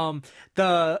happened.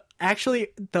 The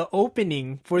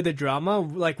opening for the drama,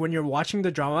 like when you're watching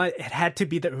the drama, it had to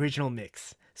be the original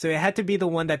mix. So it had to be the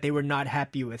one that they were not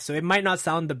happy with. So it might not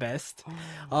sound the best.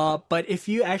 But if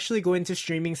you actually go into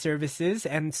streaming services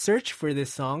and search for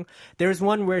this song, there's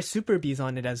one where Super B's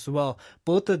on it as well.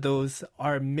 Both of those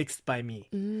are mixed by me.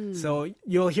 So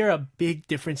you'll hear a big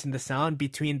difference in the sound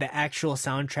between the actual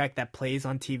soundtrack that plays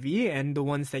on TV and the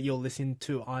ones that you'll listen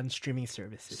to on streaming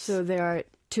services. So there are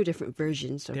two different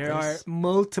versions of There this. are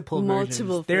multiple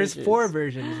versions. There's 4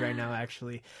 versions right now,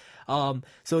 actually.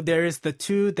 So there's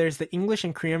the English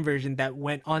and Korean version that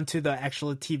went onto the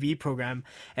actual TV program,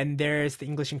 and there's the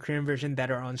English and Korean version that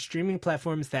are on streaming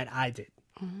platforms that I did.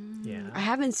 Yeah. I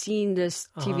haven't seen this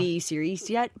TV series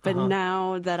yet, but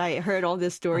now that I heard all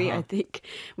this story, I think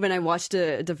when I watch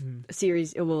the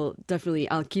series,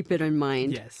 I'll keep it in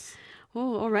mind. Yes.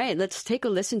 Oh, all right. Let's take a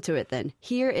listen to it then.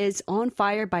 Here is On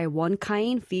Fire by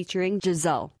Wonkain featuring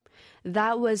Giselle.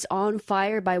 That was On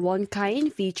Fire by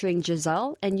Wonkain featuring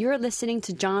Giselle, and you're listening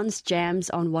to John's Jams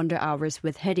on Wonder Hours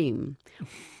with Hyerim.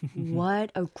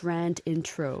 What a grand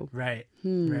intro. Right,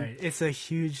 right. It's a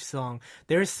huge song.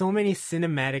 There are so many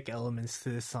cinematic elements to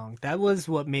this song. That was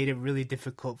what made it really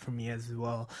difficult for me as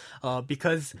well,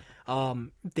 because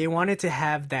they wanted to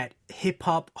have that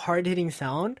hip-hop, hard-hitting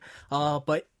sound,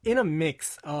 but in a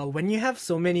mix, when you have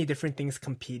so many different things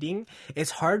competing, it's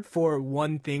hard for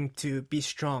one thing to be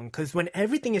strong. Because when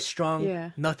everything is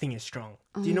strong, nothing is strong.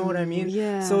 Do you know what I mean?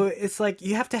 Yeah. So it's like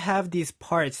you have to have these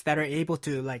parts that are able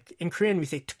to, like, in Korean we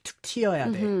say 툭툭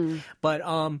튀어야 돼. But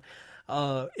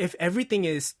if everything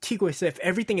is 튀고 있어, if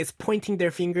everything is pointing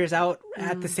their fingers out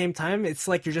at the same time, it's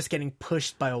like you're just getting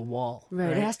pushed by a wall.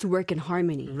 Right. It has to work in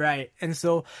harmony. Right. And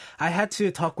so I had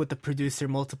to talk with the producer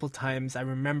multiple times. I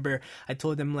remember I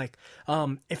told him, like,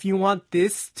 if you want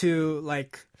this to,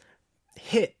 like,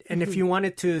 hit, and if you want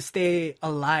it to stay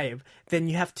alive, then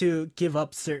you have to give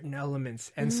up certain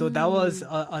elements. And so that was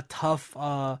a tough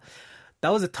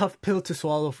pill to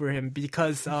swallow for him,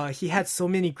 because he had so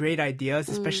many great ideas,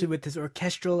 especially with his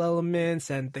orchestral elements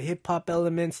and the hip hop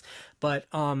elements. But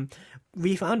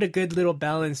we found a good little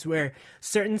balance where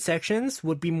certain sections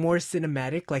would be more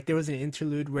cinematic. Like there was an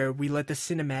interlude where we let the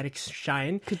cinematics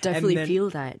shine. Could definitely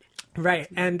feel that. Right.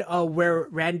 And where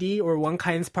Randy or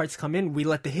Wonkain's parts come in, we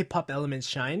let the hip-hop elements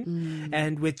shine.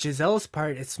 And with Giselle's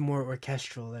part, it's more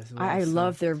orchestral as well. I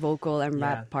love their vocal and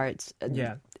rap parts.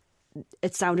 Yeah.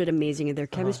 It sounded amazing in their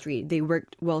chemistry. They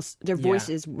worked well. Their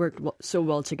voices worked so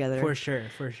well together. For sure,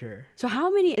 for sure. So how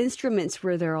many instruments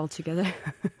were there all together?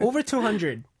 Over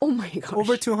 200. Oh my gosh.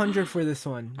 Over 200 for this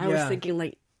one. I was thinking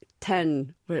like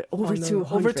 10, but over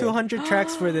 200. Over 200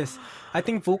 tracks for this. I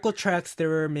think vocal tracks, there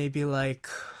were maybe like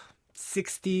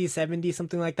 60, 70,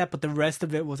 something like that, but the rest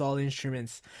of it was all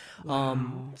instruments.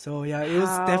 So yeah, it was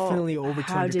definitely over 200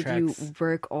 tracks. How did you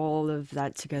work all of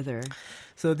that together?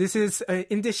 So this is an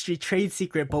industry trade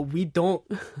secret, but we don't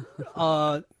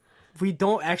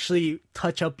actually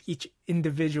touch up each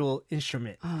individual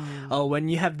instrument. When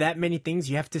you have that many things,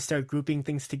 you have to start grouping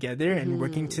things together and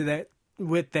working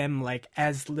with them like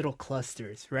as little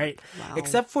clusters, right? Wow.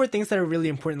 Except for things that are really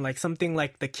important, like something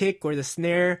like the kick or the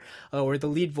snare or the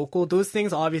lead vocal. Those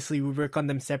things, obviously, we work on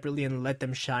them separately and let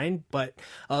them shine. But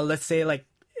let's say like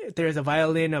there's a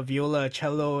violin, a viola, a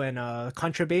cello, and a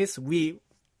contrabass. We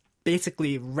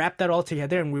basically wrap that all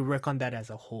together and we work on that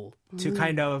as a whole to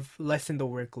kind of lessen the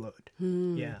workload.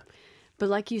 Yeah. But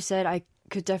like you said, I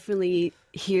could definitely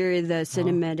hear the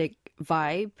cinematic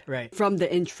vibe from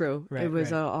the intro. It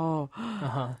was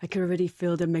I could already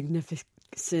feel the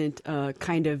magnificent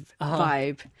kind of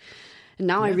vibe. And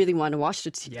now I really want to watch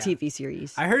the TV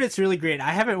series. I heard it's really great. I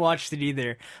haven't watched it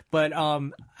either, but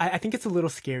I think it's a little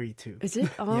scary too. Is it?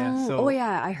 Oh,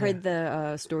 I heard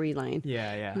the storyline.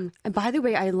 Yeah. And by the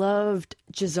way, I loved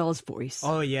Giselle's voice.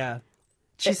 Oh, yeah.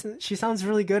 she sounds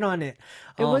really good on it.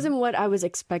 It wasn't what I was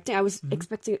expecting. I was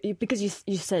expecting, because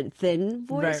you said thin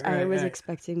voice. I was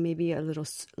expecting maybe a little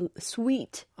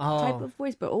sweet type of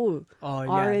voice, but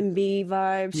R&B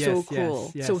vibe, so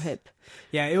cool, so hip.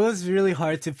 Yeah, it was really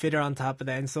hard to fit her on top of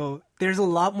that. And so there's a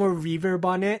lot more reverb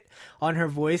on her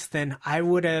voice than I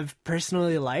would have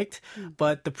personally liked.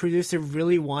 But the producer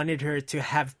really wanted her to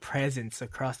have presence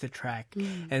across the track.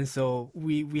 And so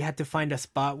we had to find a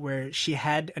spot where she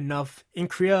had enough. In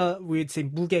Korea, we'd say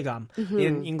무게감.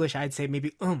 In English, I'd say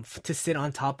maybe oomph to sit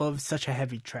on top of such a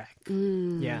heavy track.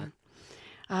 Yeah.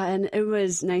 And it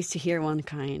was nice to hear One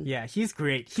Kind. Yeah, he's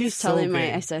great. Please tell him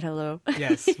I said hello.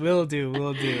 Yes, will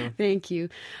do. Thank you.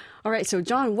 All right, so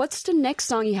John, what's the next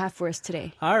song you have for us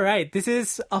today? All right, this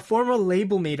is a former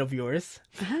label mate of yours.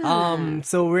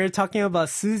 So we're talking about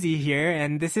Suzy here,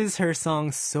 and this is her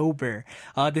song Sober.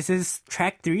 This is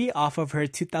track 3 off of her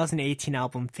 2018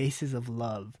 album Faces of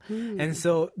Love. And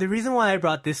so the reason why I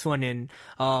brought this one in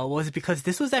was because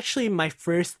this was actually my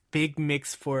first big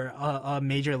mix for a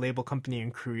major label company in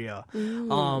Korea.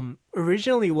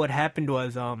 Originally what happened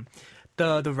was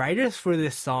the writers for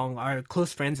this song are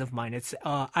close friends of mine. It's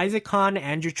Isaac Han,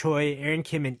 Andrew Choi, Aaron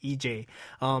Kim, and EJ.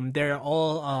 They're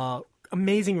all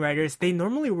amazing writers. They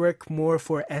normally work more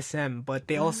for SM, but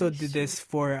they also did this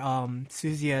for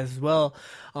Suzy as well.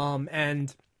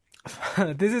 And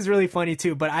this is really funny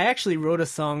too, but I actually wrote a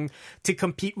song to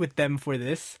compete with them for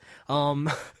this.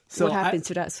 So what happened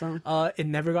to that song? It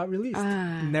never got released.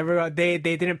 They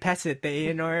didn't pass it. The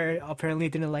A&R apparently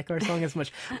didn't like our song as much.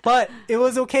 But it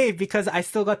was okay because I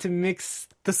still got to mix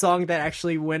the song that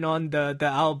actually went on the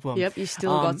album. Yep, you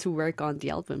still got to work on the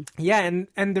album. Yeah,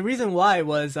 and the reason why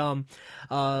was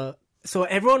so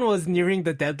everyone was nearing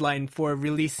the deadline for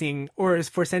releasing or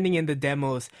for sending in the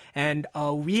demos, and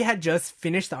we had just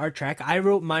finished the art track. I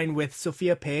wrote mine with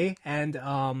Sophia Pei and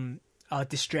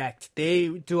Distract. They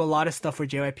do a lot of stuff for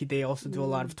JYP. They also do a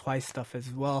lot of Twice stuff as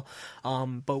well.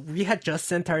 But we had just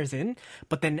sent ours in.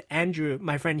 But then Andrew,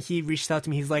 my friend, he reached out to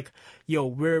me. He's like, yo,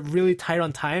 we're really tight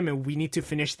on time and we need to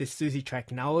finish this Suzy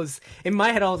track. And in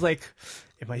my head, I was like,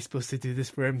 am I supposed to do this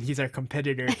for him? He's our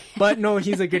competitor. But no,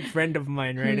 he's a good friend of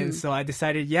mine, right? And so I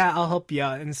decided, yeah, I'll help you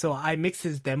out. And so I mixed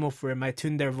his demo for him. I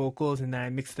tuned their vocals and then I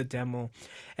mixed the demo.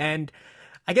 And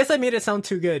I guess I made it sound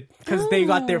too good because they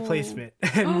got their placement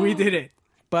and we did it.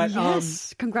 But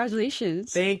yes,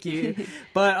 congratulations. Thank you.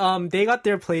 But they got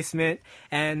their placement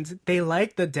and they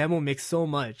liked the demo mix so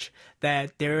much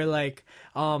that they were like,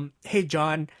 hey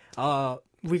John,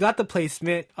 we got the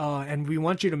placement and we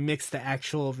want you to mix the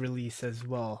actual release as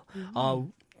well.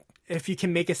 If you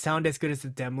can make it sound as good as the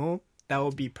demo, that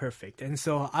would be perfect. And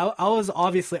so I was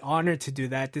obviously honored to do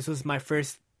that. This was my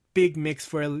first big mix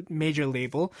for a major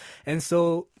label. And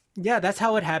so, yeah, that's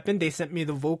how it happened. They sent me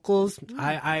the vocals.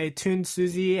 I tuned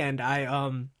Suzy and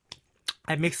I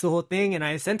mixed the whole thing and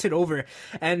I sent it over.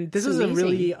 And this was amazing. A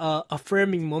really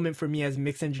affirming moment for me as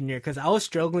mix engineer because I was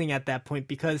struggling at that point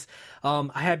because I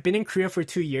had been in Korea for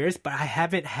 2 years, but I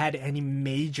haven't had any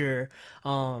major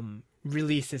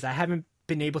releases. I haven't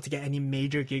been able to get any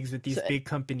major gigs with these big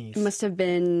companies. It must have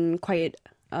been quite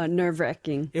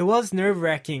nerve-wracking. It was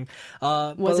nerve-wracking.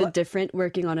 Was it different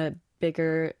working on a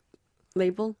bigger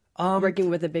label? Working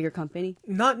with a bigger company?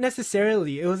 Not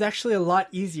necessarily. It was actually a lot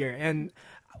easier. And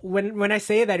when I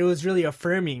say that it was really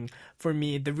affirming for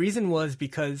me, the reason was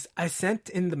because I sent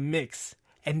in the mix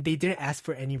and they didn't ask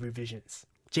for any revisions.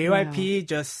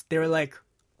 JYP they were like,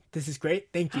 this is great.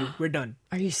 Thank you. We're done.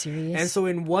 Are you serious? And so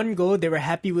in one go, they were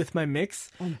happy with my mix.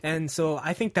 And so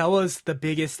I think that was the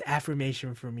biggest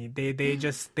affirmation for me.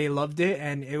 They loved it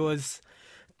and it was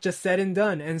just said and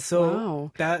done. And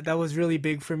so that was really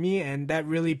big for me and that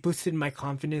really boosted my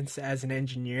confidence as an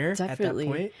engineer at that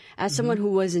point. As someone who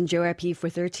was in JYP for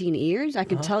 13 years, I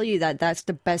can tell you that that's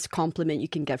the best compliment you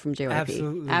can get from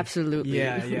JYP. Absolutely.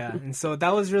 Yeah. And so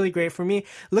that was really great for me.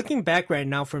 Looking back right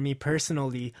now for me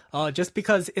personally, just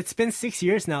because it's been 6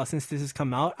 years now since this has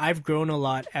come out, I've grown a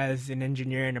lot as an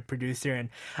engineer and a producer and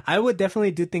I would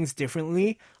definitely do things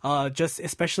differently, just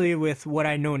especially with what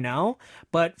I know now.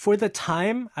 But for the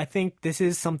time, I think this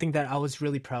is something that I was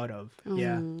really proud of.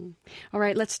 Yeah. All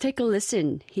right, let's take a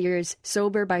listen. Here's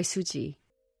Sober by Suzy.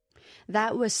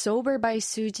 That was Sober by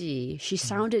Suzy. She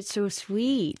sounded so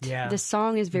sweet. Yeah. The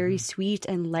song is very sweet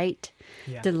and light,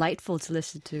 delightful to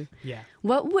listen to. Yeah.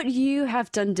 What would you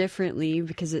have done differently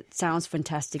because it sounds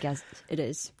fantastic as it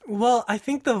is? Well, I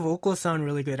think the vocals sound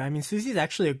really good. I mean, Suzy's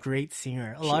actually a great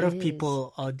singer. A lot of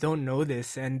people don't know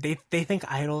this and they think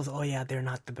idols, they're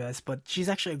not the best, but she's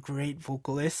actually a great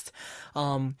vocalist.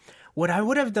 What I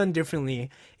would have done differently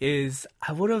is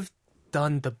I would have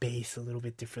done the bass a little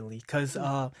bit differently because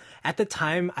at the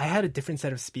time I had a different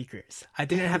set of speakers. I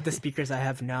didn't have the speakers I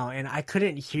have now, and I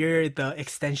couldn't hear the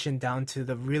extension down to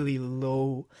the really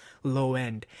low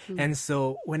end. And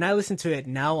so when I listen to it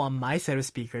now on my set of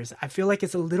speakers, I feel like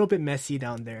it's a little bit messy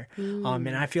down there.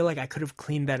 And I feel like I could have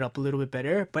cleaned that up a little bit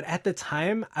better. But at the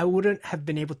time, I wouldn't have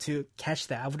been able to catch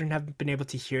that. I wouldn't have been able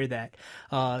to hear that.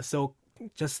 So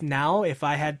just now, if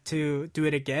I had to do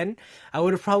it again, I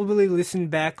would have probably listened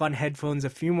back on headphones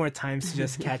a few more times to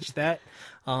just catch that.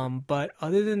 But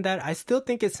other than that, I still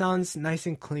think it sounds nice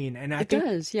and clean. And I think,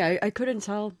 does. Yeah, I couldn't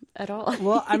tell at all.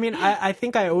 Well, I mean, I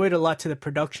think I owe it a lot to the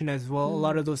production as well. A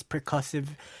lot of those percussive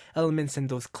elements and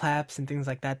those claps and things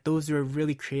like that, those were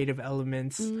really creative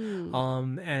elements.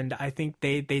 And I think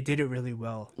they did it really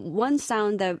well. One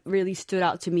sound that really stood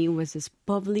out to me was this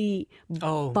bubbly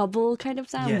bubble kind of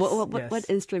sound. Yes, What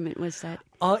instrument was that?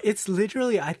 It's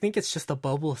literally, I think it's just a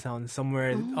bubble sound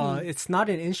somewhere. It's not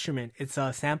an instrument. It's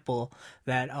a sample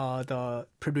that the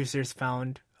producers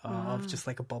found of just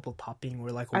like a bubble popping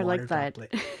or like a water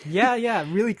droplet. Yeah,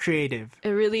 really creative. It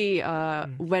really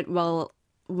went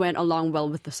along well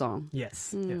with the song.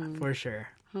 Yes, yeah, for sure.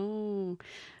 Oh.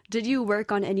 Did you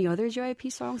work on any other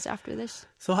JYP songs after this?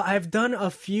 So I've done a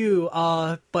few,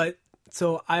 but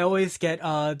so I always get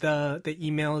the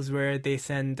emails where they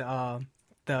send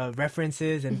the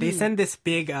references, and they send this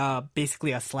big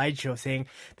basically a slideshow saying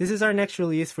this is our next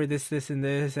release for this and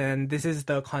this, and this is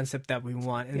the concept that we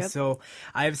want. And so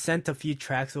I've sent a few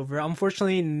tracks over.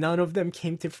 Unfortunately, none of them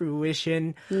came to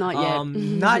fruition. Not yet.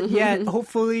 Not yet.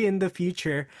 Hopefully in the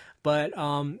future. But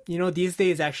these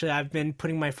days actually I've been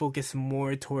putting my focus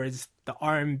more towards the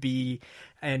R&B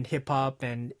and hip hop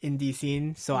and indie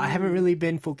scene. So I haven't really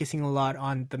been focusing a lot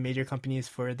on the major companies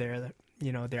for their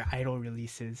idol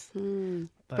releases.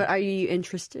 But are you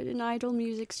interested in idol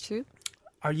music too?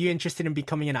 Are you interested in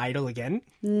becoming an idol again?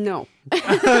 No.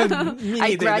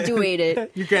 I graduated.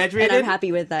 You graduated? And I'm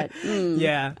happy with that.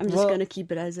 Yeah. I'm just going to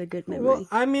keep it as a good memory. Well,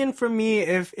 I mean, for me,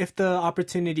 if the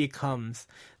opportunity comes,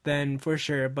 then for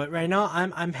sure. But right now,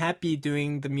 I'm happy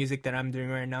doing the music that I'm doing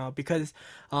right now because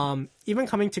even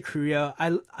coming to Korea,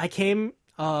 I came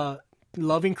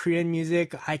loving Korean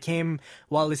music. I came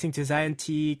while listening to Zion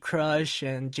T, Crush,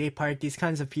 and J Park, these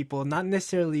kinds of people, not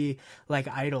necessarily like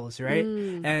idols, right?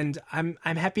 And I'm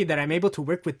happy that I'm able to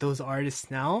work with those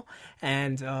artists now.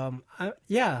 And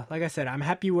like I said, I'm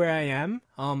happy where I am.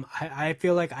 I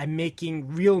feel like I'm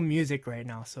making real music right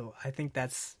now, so I think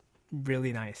that's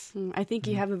really nice. I think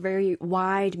you have a very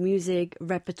wide music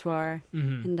repertoire,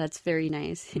 and that's very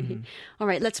nice. All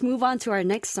right, let's move on to our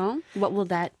next song. What will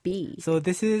that be? So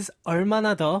this is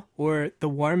얼마나 더, or The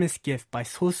Warmest Gift by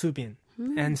Soo-Bin.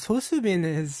 And Soo-Bin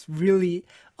is really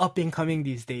up and coming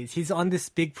these days. He's on this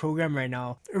big program right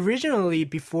now. Originally,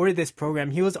 before this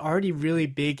program, he was already really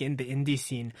big in the indie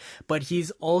scene, but he's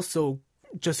also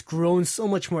just grown so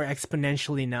much more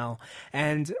exponentially now.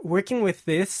 And working with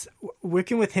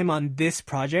him on this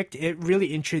project, it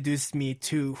really introduced me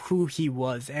to who he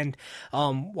was. And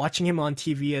watching him on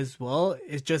TV as well,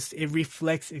 it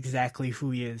reflects exactly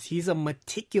who he is. He's a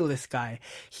meticulous guy.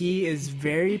 He is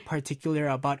very particular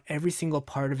about every single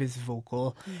part of his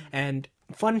vocal. And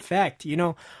fun fact,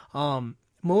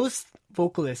 most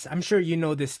vocalists, I'm sure you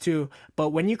know this too, but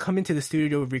when you come into the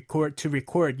studio to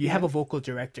record, you have a vocal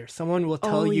director. Someone will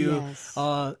tell you,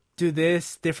 do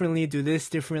this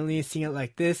differently, sing it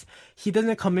like this. He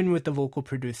doesn't come in with the vocal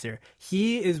producer.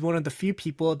 He is one of the few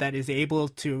people that is able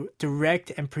to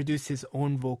direct and produce his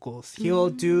own vocals. He'll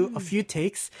do a few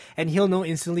takes and he'll know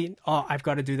instantly, I've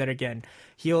got to do that again.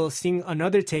 He'll sing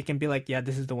another take and be like, yeah,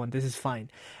 this is the one, this is fine.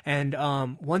 And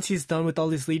once he's done with all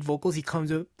his lead vocals, he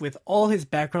comes up with all his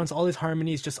backgrounds, all his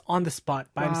harmonies just on the spot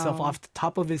by himself off the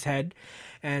top of his head.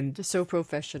 And just so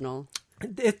professional.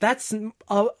 That's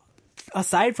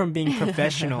aside from being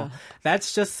professional,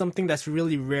 that's just something that's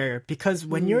really rare, because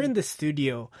when you're in the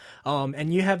studio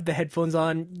and you have the headphones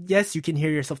on, yes, you can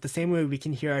hear yourself the same way we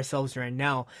can hear ourselves right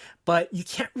now, but you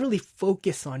can't really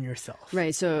focus on yourself.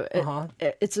 Right, so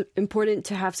it's important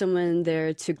to have someone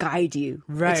there to guide you.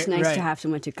 Right, it's nice to have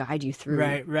someone to guide you through.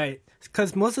 Right.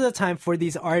 Because most of the time for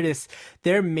these artists,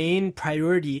 their main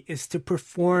priority is to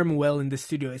perform well in the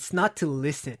studio. It's not to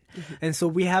listen. And so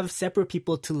we have separate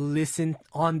people to listen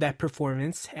on that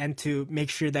performance and to make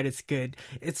sure that it's good.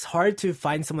 It's hard to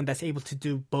find someone that's able to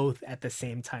do both at the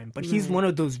same time. But he's one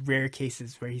of those rare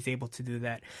cases where he's able to do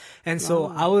that. And so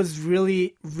I was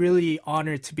really, really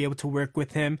honored to be able to work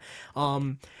with him.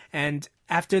 And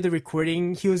after the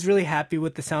recording, he was really happy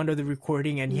with the sound of the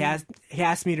recording, and he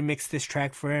asked me to mix this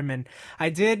track for him, and I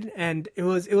did, and it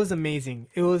was amazing.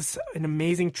 It was an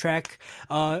amazing track.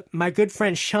 My good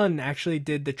friend Shun actually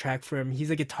did the track for him. He's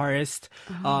a guitarist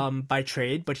by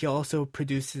trade, but he also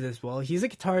produces as well. He's a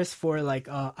guitarist for like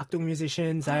Akdong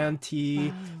Musician, Zion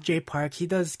T, J Park. He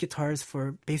does guitars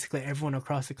for basically everyone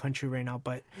across the country right now,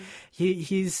 but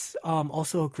he's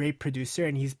also a great producer,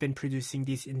 and he's been producing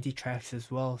these indie tracks as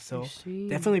well. So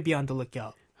definitely be on the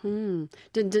lookout.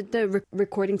 Did the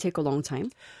recording take a long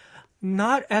time?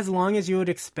 Not as long as you would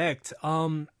expect.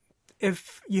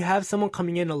 If you have someone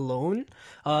coming in alone,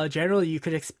 generally you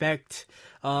could expect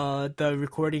the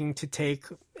recording to take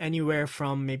anywhere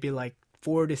from maybe like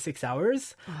 4 to 6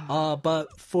 hours.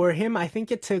 But for him, I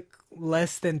think it took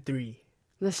less than 3.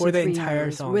 For the entire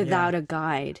song. Without a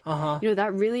guide. That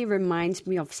really reminds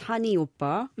me of Sunny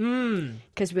Oppa.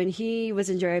 Because when he was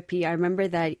in JYP, I remember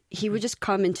that he would just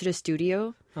come into the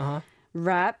studio,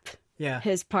 rap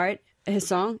his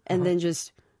song, and then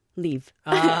just leave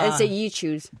and say, you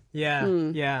choose.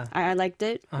 I liked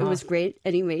it. It was great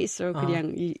anyway, so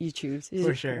그냥 you choose.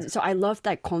 For sure. So I loved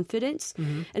that confidence.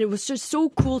 And it was just so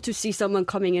cool to see someone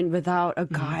coming in without a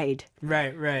guide.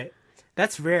 Right.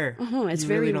 That's rare. It's you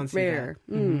very really don't rare.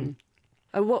 See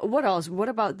that. What else? What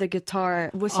about the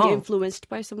guitar? Was he influenced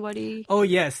by somebody? Oh,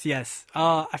 yes.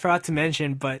 I forgot to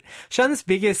mention, but Shun's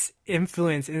biggest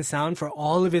influence in sound for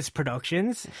all of his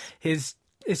productions is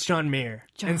John Mayer.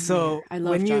 I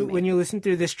love when you listen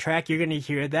to this track, you're going to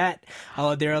hear that.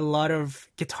 There are a lot of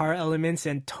guitar elements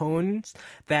and tones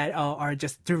that are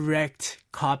just direct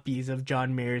copies of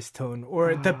John Mayer's tone,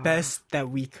 or the best that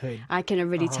we could. I can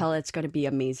already tell it's going to be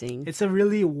amazing. It's a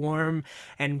really warm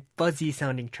and fuzzy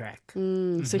sounding track.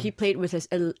 So he played with his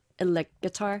electric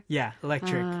guitar? Yeah,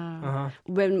 electric.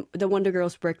 When the Wonder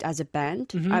Girls worked as a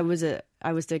band, I was the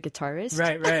guitarist.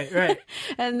 Right.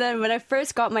 And then when I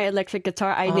first got my electric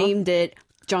guitar, I named it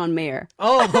John Mayer.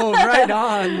 Oh, right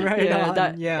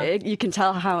on. You can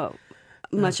tell how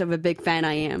much of a big fan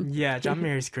I am. Yeah, John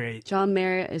Mayer is great. John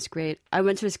Mayer is great. I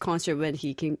went to his concert when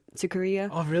he came to Korea.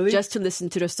 Oh, really? Just to listen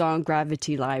to the song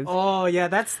Gravity live. Oh, yeah,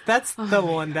 that's the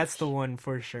one. That's the one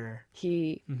for sure.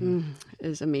 He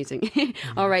is amazing.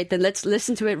 All right, then let's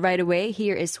listen to it right away.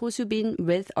 Here is 호수빈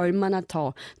with 얼마나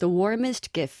더, The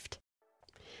Warmest Gift.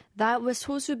 That was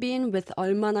호수빈 with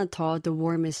얼마나 더, The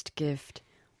Warmest Gift.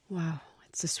 Wow,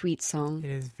 it's a sweet song.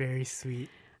 It is very sweet.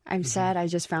 I'm sad I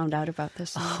just found out about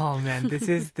this song. Oh man, this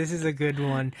is a good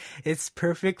one. It's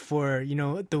perfect for,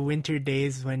 the winter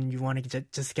days when you want to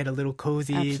just get a little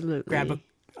cozy, Absolutely. grab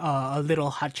a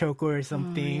little hot choco or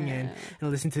something and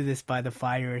listen to this by the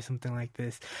fire or something like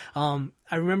this.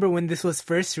 I remember when this was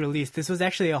first released, this was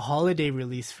actually a holiday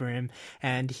release for him,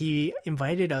 and he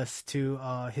invited us to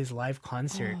his live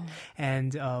concert,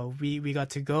 and we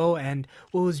got to go. And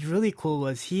what was really cool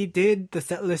was he did the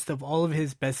set list of all of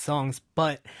his best songs,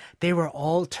 but they were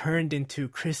all turned into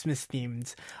Christmas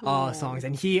themed songs,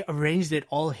 and he arranged it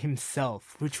all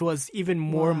himself, which was even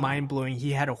more mind-blowing.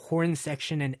 He had a horn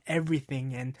section and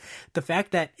everything, and the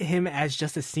fact that him as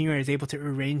just a singer is able to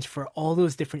arrange for all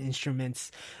those different instruments,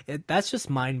 that's just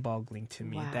mind-boggling to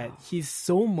me. That he's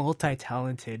so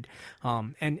multi-talented,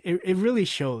 and it really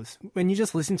shows. When you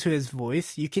just listen to his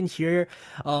voice, you can hear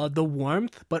the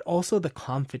warmth but also the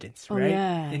confidence,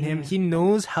 right? In him. He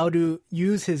knows how to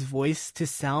use his voice to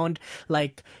sound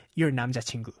like your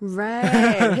남자친구.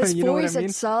 Right. His You know what voice I mean?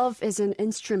 itself is an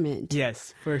instrument.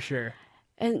 Yes, for sure.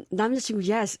 And 남자친구,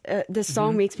 yes, this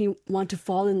song makes me want to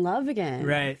fall in love again.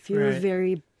 Right, Feels right.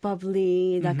 very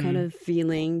bubbly, that kind of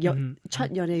feeling.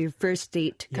 첫 연애, your first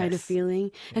date kind of Yes.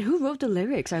 feeling. And who wrote the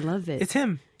lyrics? I love it. It's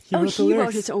him. He lyrics.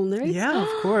 wrote his own lyrics? Yeah, of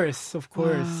course.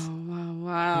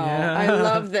 Wow. Yeah. I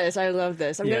love this. I'm going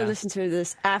to Yeah. listen to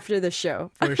this after the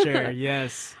show. For sure,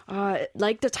 yes.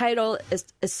 Like the title, it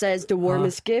says The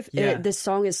Warmest Gift. yeah. This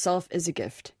song itself is a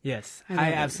gift. Yes, love I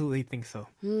it. absolutely think so.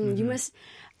 You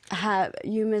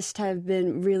must have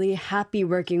been really happy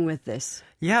working with this.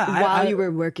 Yeah. While you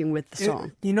were working with the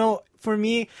song. For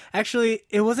me, actually,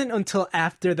 it wasn't until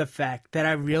after the fact that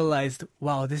I realized,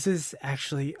 wow, this is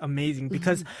actually amazing.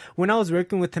 Because when I was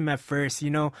working with him at first,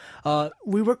 we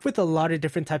work with a lot of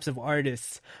different types of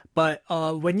artists. But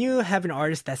when you have an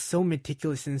artist that's so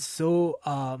meticulous and so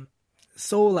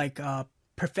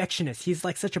perfectionist, he's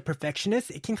like such a perfectionist,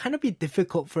 it can kind of be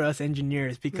difficult for us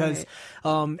engineers because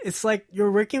it's like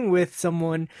you're working with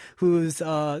someone who's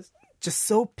just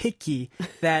so picky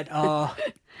that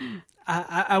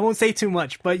I won't say too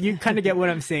much, but you kind of get what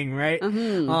I'm saying, right?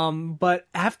 But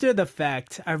after the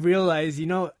fact, I realized,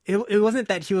 it wasn't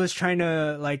that he was trying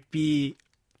to be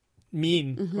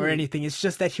mean or anything. It's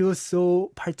just that he was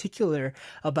so particular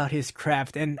about his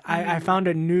craft. And I found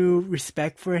a new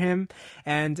respect for him.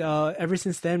 And ever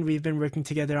since then, we've been working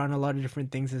together on a lot of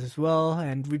different things as well.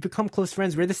 And we've become close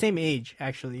friends. We're the same age,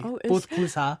 actually. Both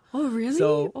Kusa. Oh, really?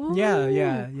 So, oh.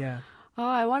 yeah. Oh,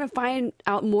 I want to find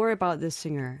out more about this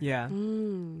singer. Yeah.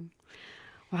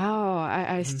 Wow,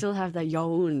 I still have that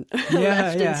yawn Yeah,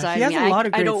 left inside he has me. a lot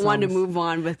of I great don't want to songs. move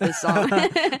on with this song.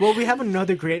 Well, we have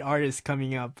another great artist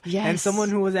coming up. Yes. And someone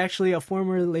who was actually a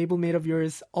former label mate of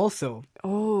yours also.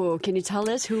 Oh, can you tell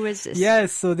us who is this?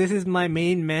 Yes, so this is my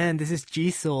main man. This is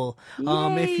Jisoo.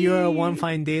 If you're a One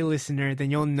Fine Day listener,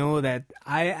 then you'll know that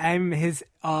I'm his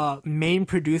main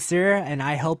producer, and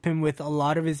I help him with a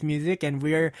lot of his music, and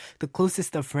we're the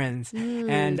closest of friends.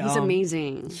 And He's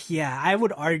amazing. Yeah, I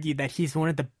would argue that he's one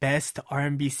of the best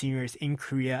R&B singers in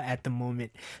Korea at the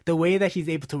moment. The way that he's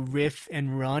able to riff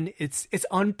and run, it's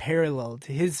unparalleled.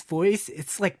 His voice,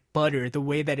 it's like butter, the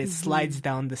way that it slides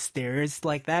down the stairs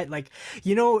like that. Like,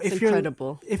 you know, if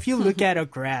you look at a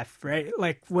graph, right?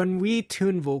 Like when we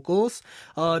tune vocals,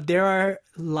 there are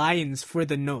lines for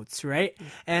the notes, right?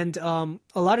 And a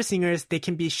lot of singers, they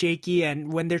can be shaky,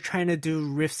 and when they're trying to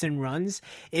do riffs and runs,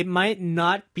 it might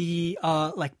not be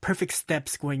like perfect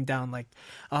steps going down. Like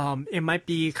it might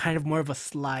be kind of more of a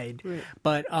slide. Right.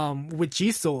 But with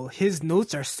Jisoo, his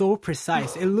notes are so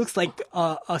precise. It looks like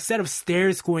a set of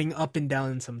stairs going up and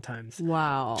down sometimes.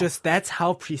 Wow. Just that's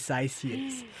how precise he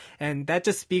is. And that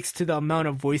just speaks to the amount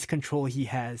of voice control he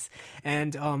has.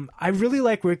 And I really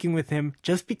like working with him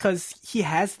just because he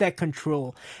has that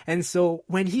control. And so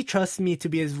when he trusts me to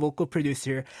be his vocal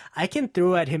producer, I can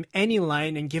throw at him any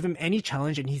line and give him any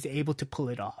challenge, and he's able to pull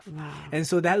it off. Wow. And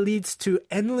so that leads to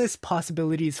endless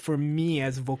possibilities for me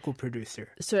as vocal producer.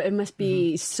 So it must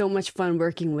be so much fun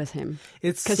working with him.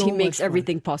 It's because so he makes much fun.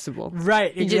 everything possible.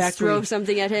 Right, You exactly. just throw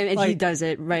something at him and he Like- does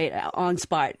it right on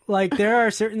spot. Like there are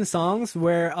certain songs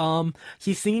where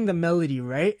he's singing the melody,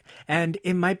 right? And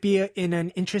it might be in an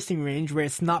interesting range where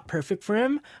it's not perfect for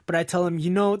him, but I tell him, you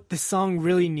know, this song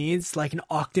really needs like an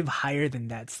octave higher than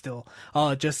that still,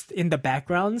 just in the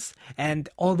backgrounds. And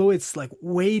although it's like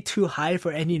way too high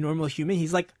for any normal human,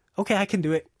 he's like, okay, I can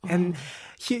do it. And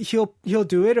he'll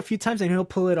do it a few times and he'll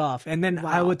pull it off. And then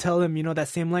I would tell him, you know, that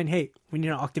same line, hey, we need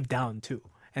an octave down too.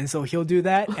 And so he'll do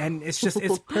that, and it's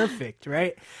perfect,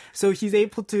 right? So he's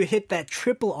able to hit that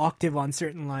triple octave on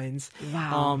certain lines.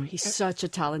 Wow. He's such a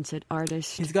talented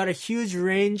artist. He's got a huge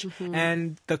range,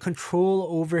 and the control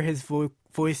over his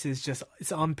voice is just,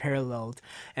 it's unparalleled.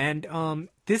 And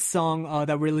this song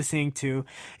that we're listening to,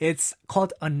 it's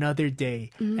called Another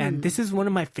Day. And this is one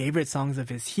of my favorite songs of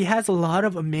his. He has a lot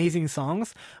of amazing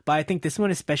songs, but I think this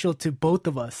one is special to both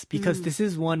of us because this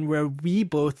is one where we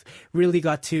both really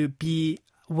got to be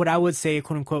what I would say,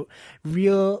 quote unquote,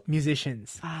 real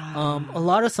musicians. A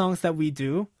lot of songs that we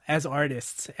do as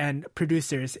artists and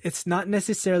producers, it's not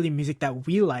necessarily music that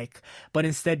we like, but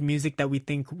instead music that we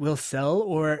think will sell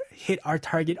or hit our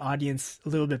target audience a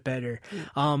little bit better.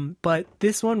 But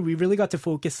this one, we really got to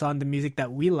focus on the music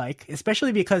that we like,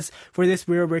 especially because for this,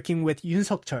 we were working with Yoon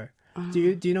Seok-chul.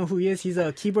 Do you know who he is? He's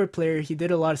a keyboard player. He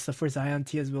did a lot of stuff for Zion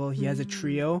T as well. He has a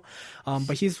trio.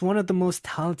 But he's one of the most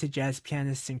talented jazz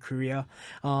pianists in Korea.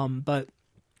 But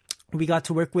we got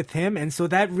to work with him. And so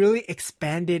that really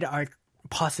expanded our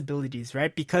possibilities,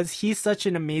 right? Because he's such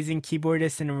an amazing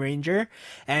keyboardist and arranger,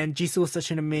 and Jisoo is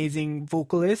such an amazing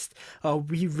vocalist.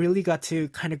 We really got to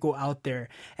kind of go out there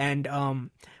and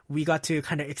we got to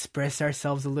kind of express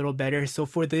ourselves a little better. So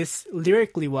for this,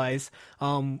 lyrically wise,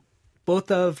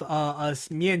 both of us,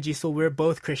 me and Jisoo, we're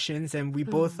both Christians, and we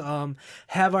both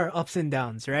have our ups and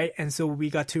downs, right? And so we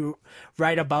got to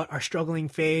write about our struggling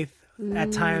faith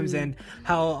at times, and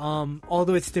how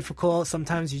although it's difficult,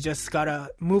 sometimes you just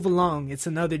gotta move along. It's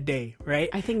another day, right?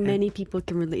 I think many people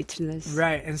can relate to this.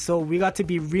 Right, and so we got to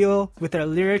be real with our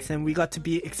lyrics, and we got to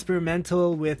be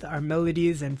experimental with our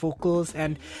melodies and vocals,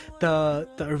 and the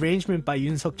arrangement by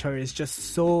Yoon Seok-chul is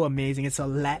just so amazing. It's a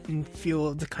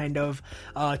Latin-fueled kind of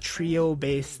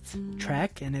trio-based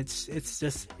track, and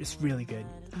it's really good.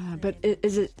 But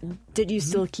did you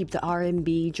still keep the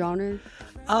R&B genre?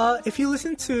 If you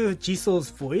listen to Jisoo's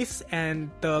voice and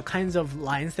the kinds of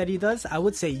lines that he does, I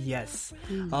would say yes.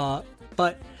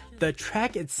 But the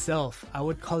track itself, I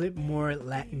would call it more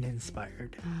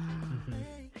Latin-inspired.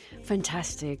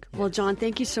 Fantastic. Well, John,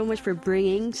 thank you so much for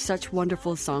bringing such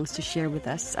wonderful songs to share with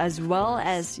us, as well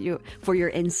as for your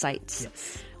insights.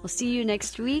 Yes. We'll see you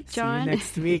next week, John. See you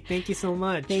next week. Thank you so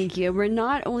much. Thank you. We're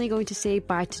not only going to say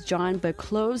bye to John, but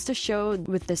close the show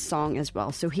with this song as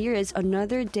well. So here is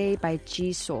Another Day by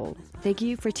Jisoo. Thank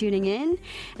you for tuning in,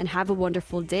 and have a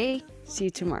wonderful day. See you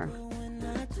tomorrow.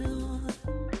 I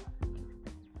do.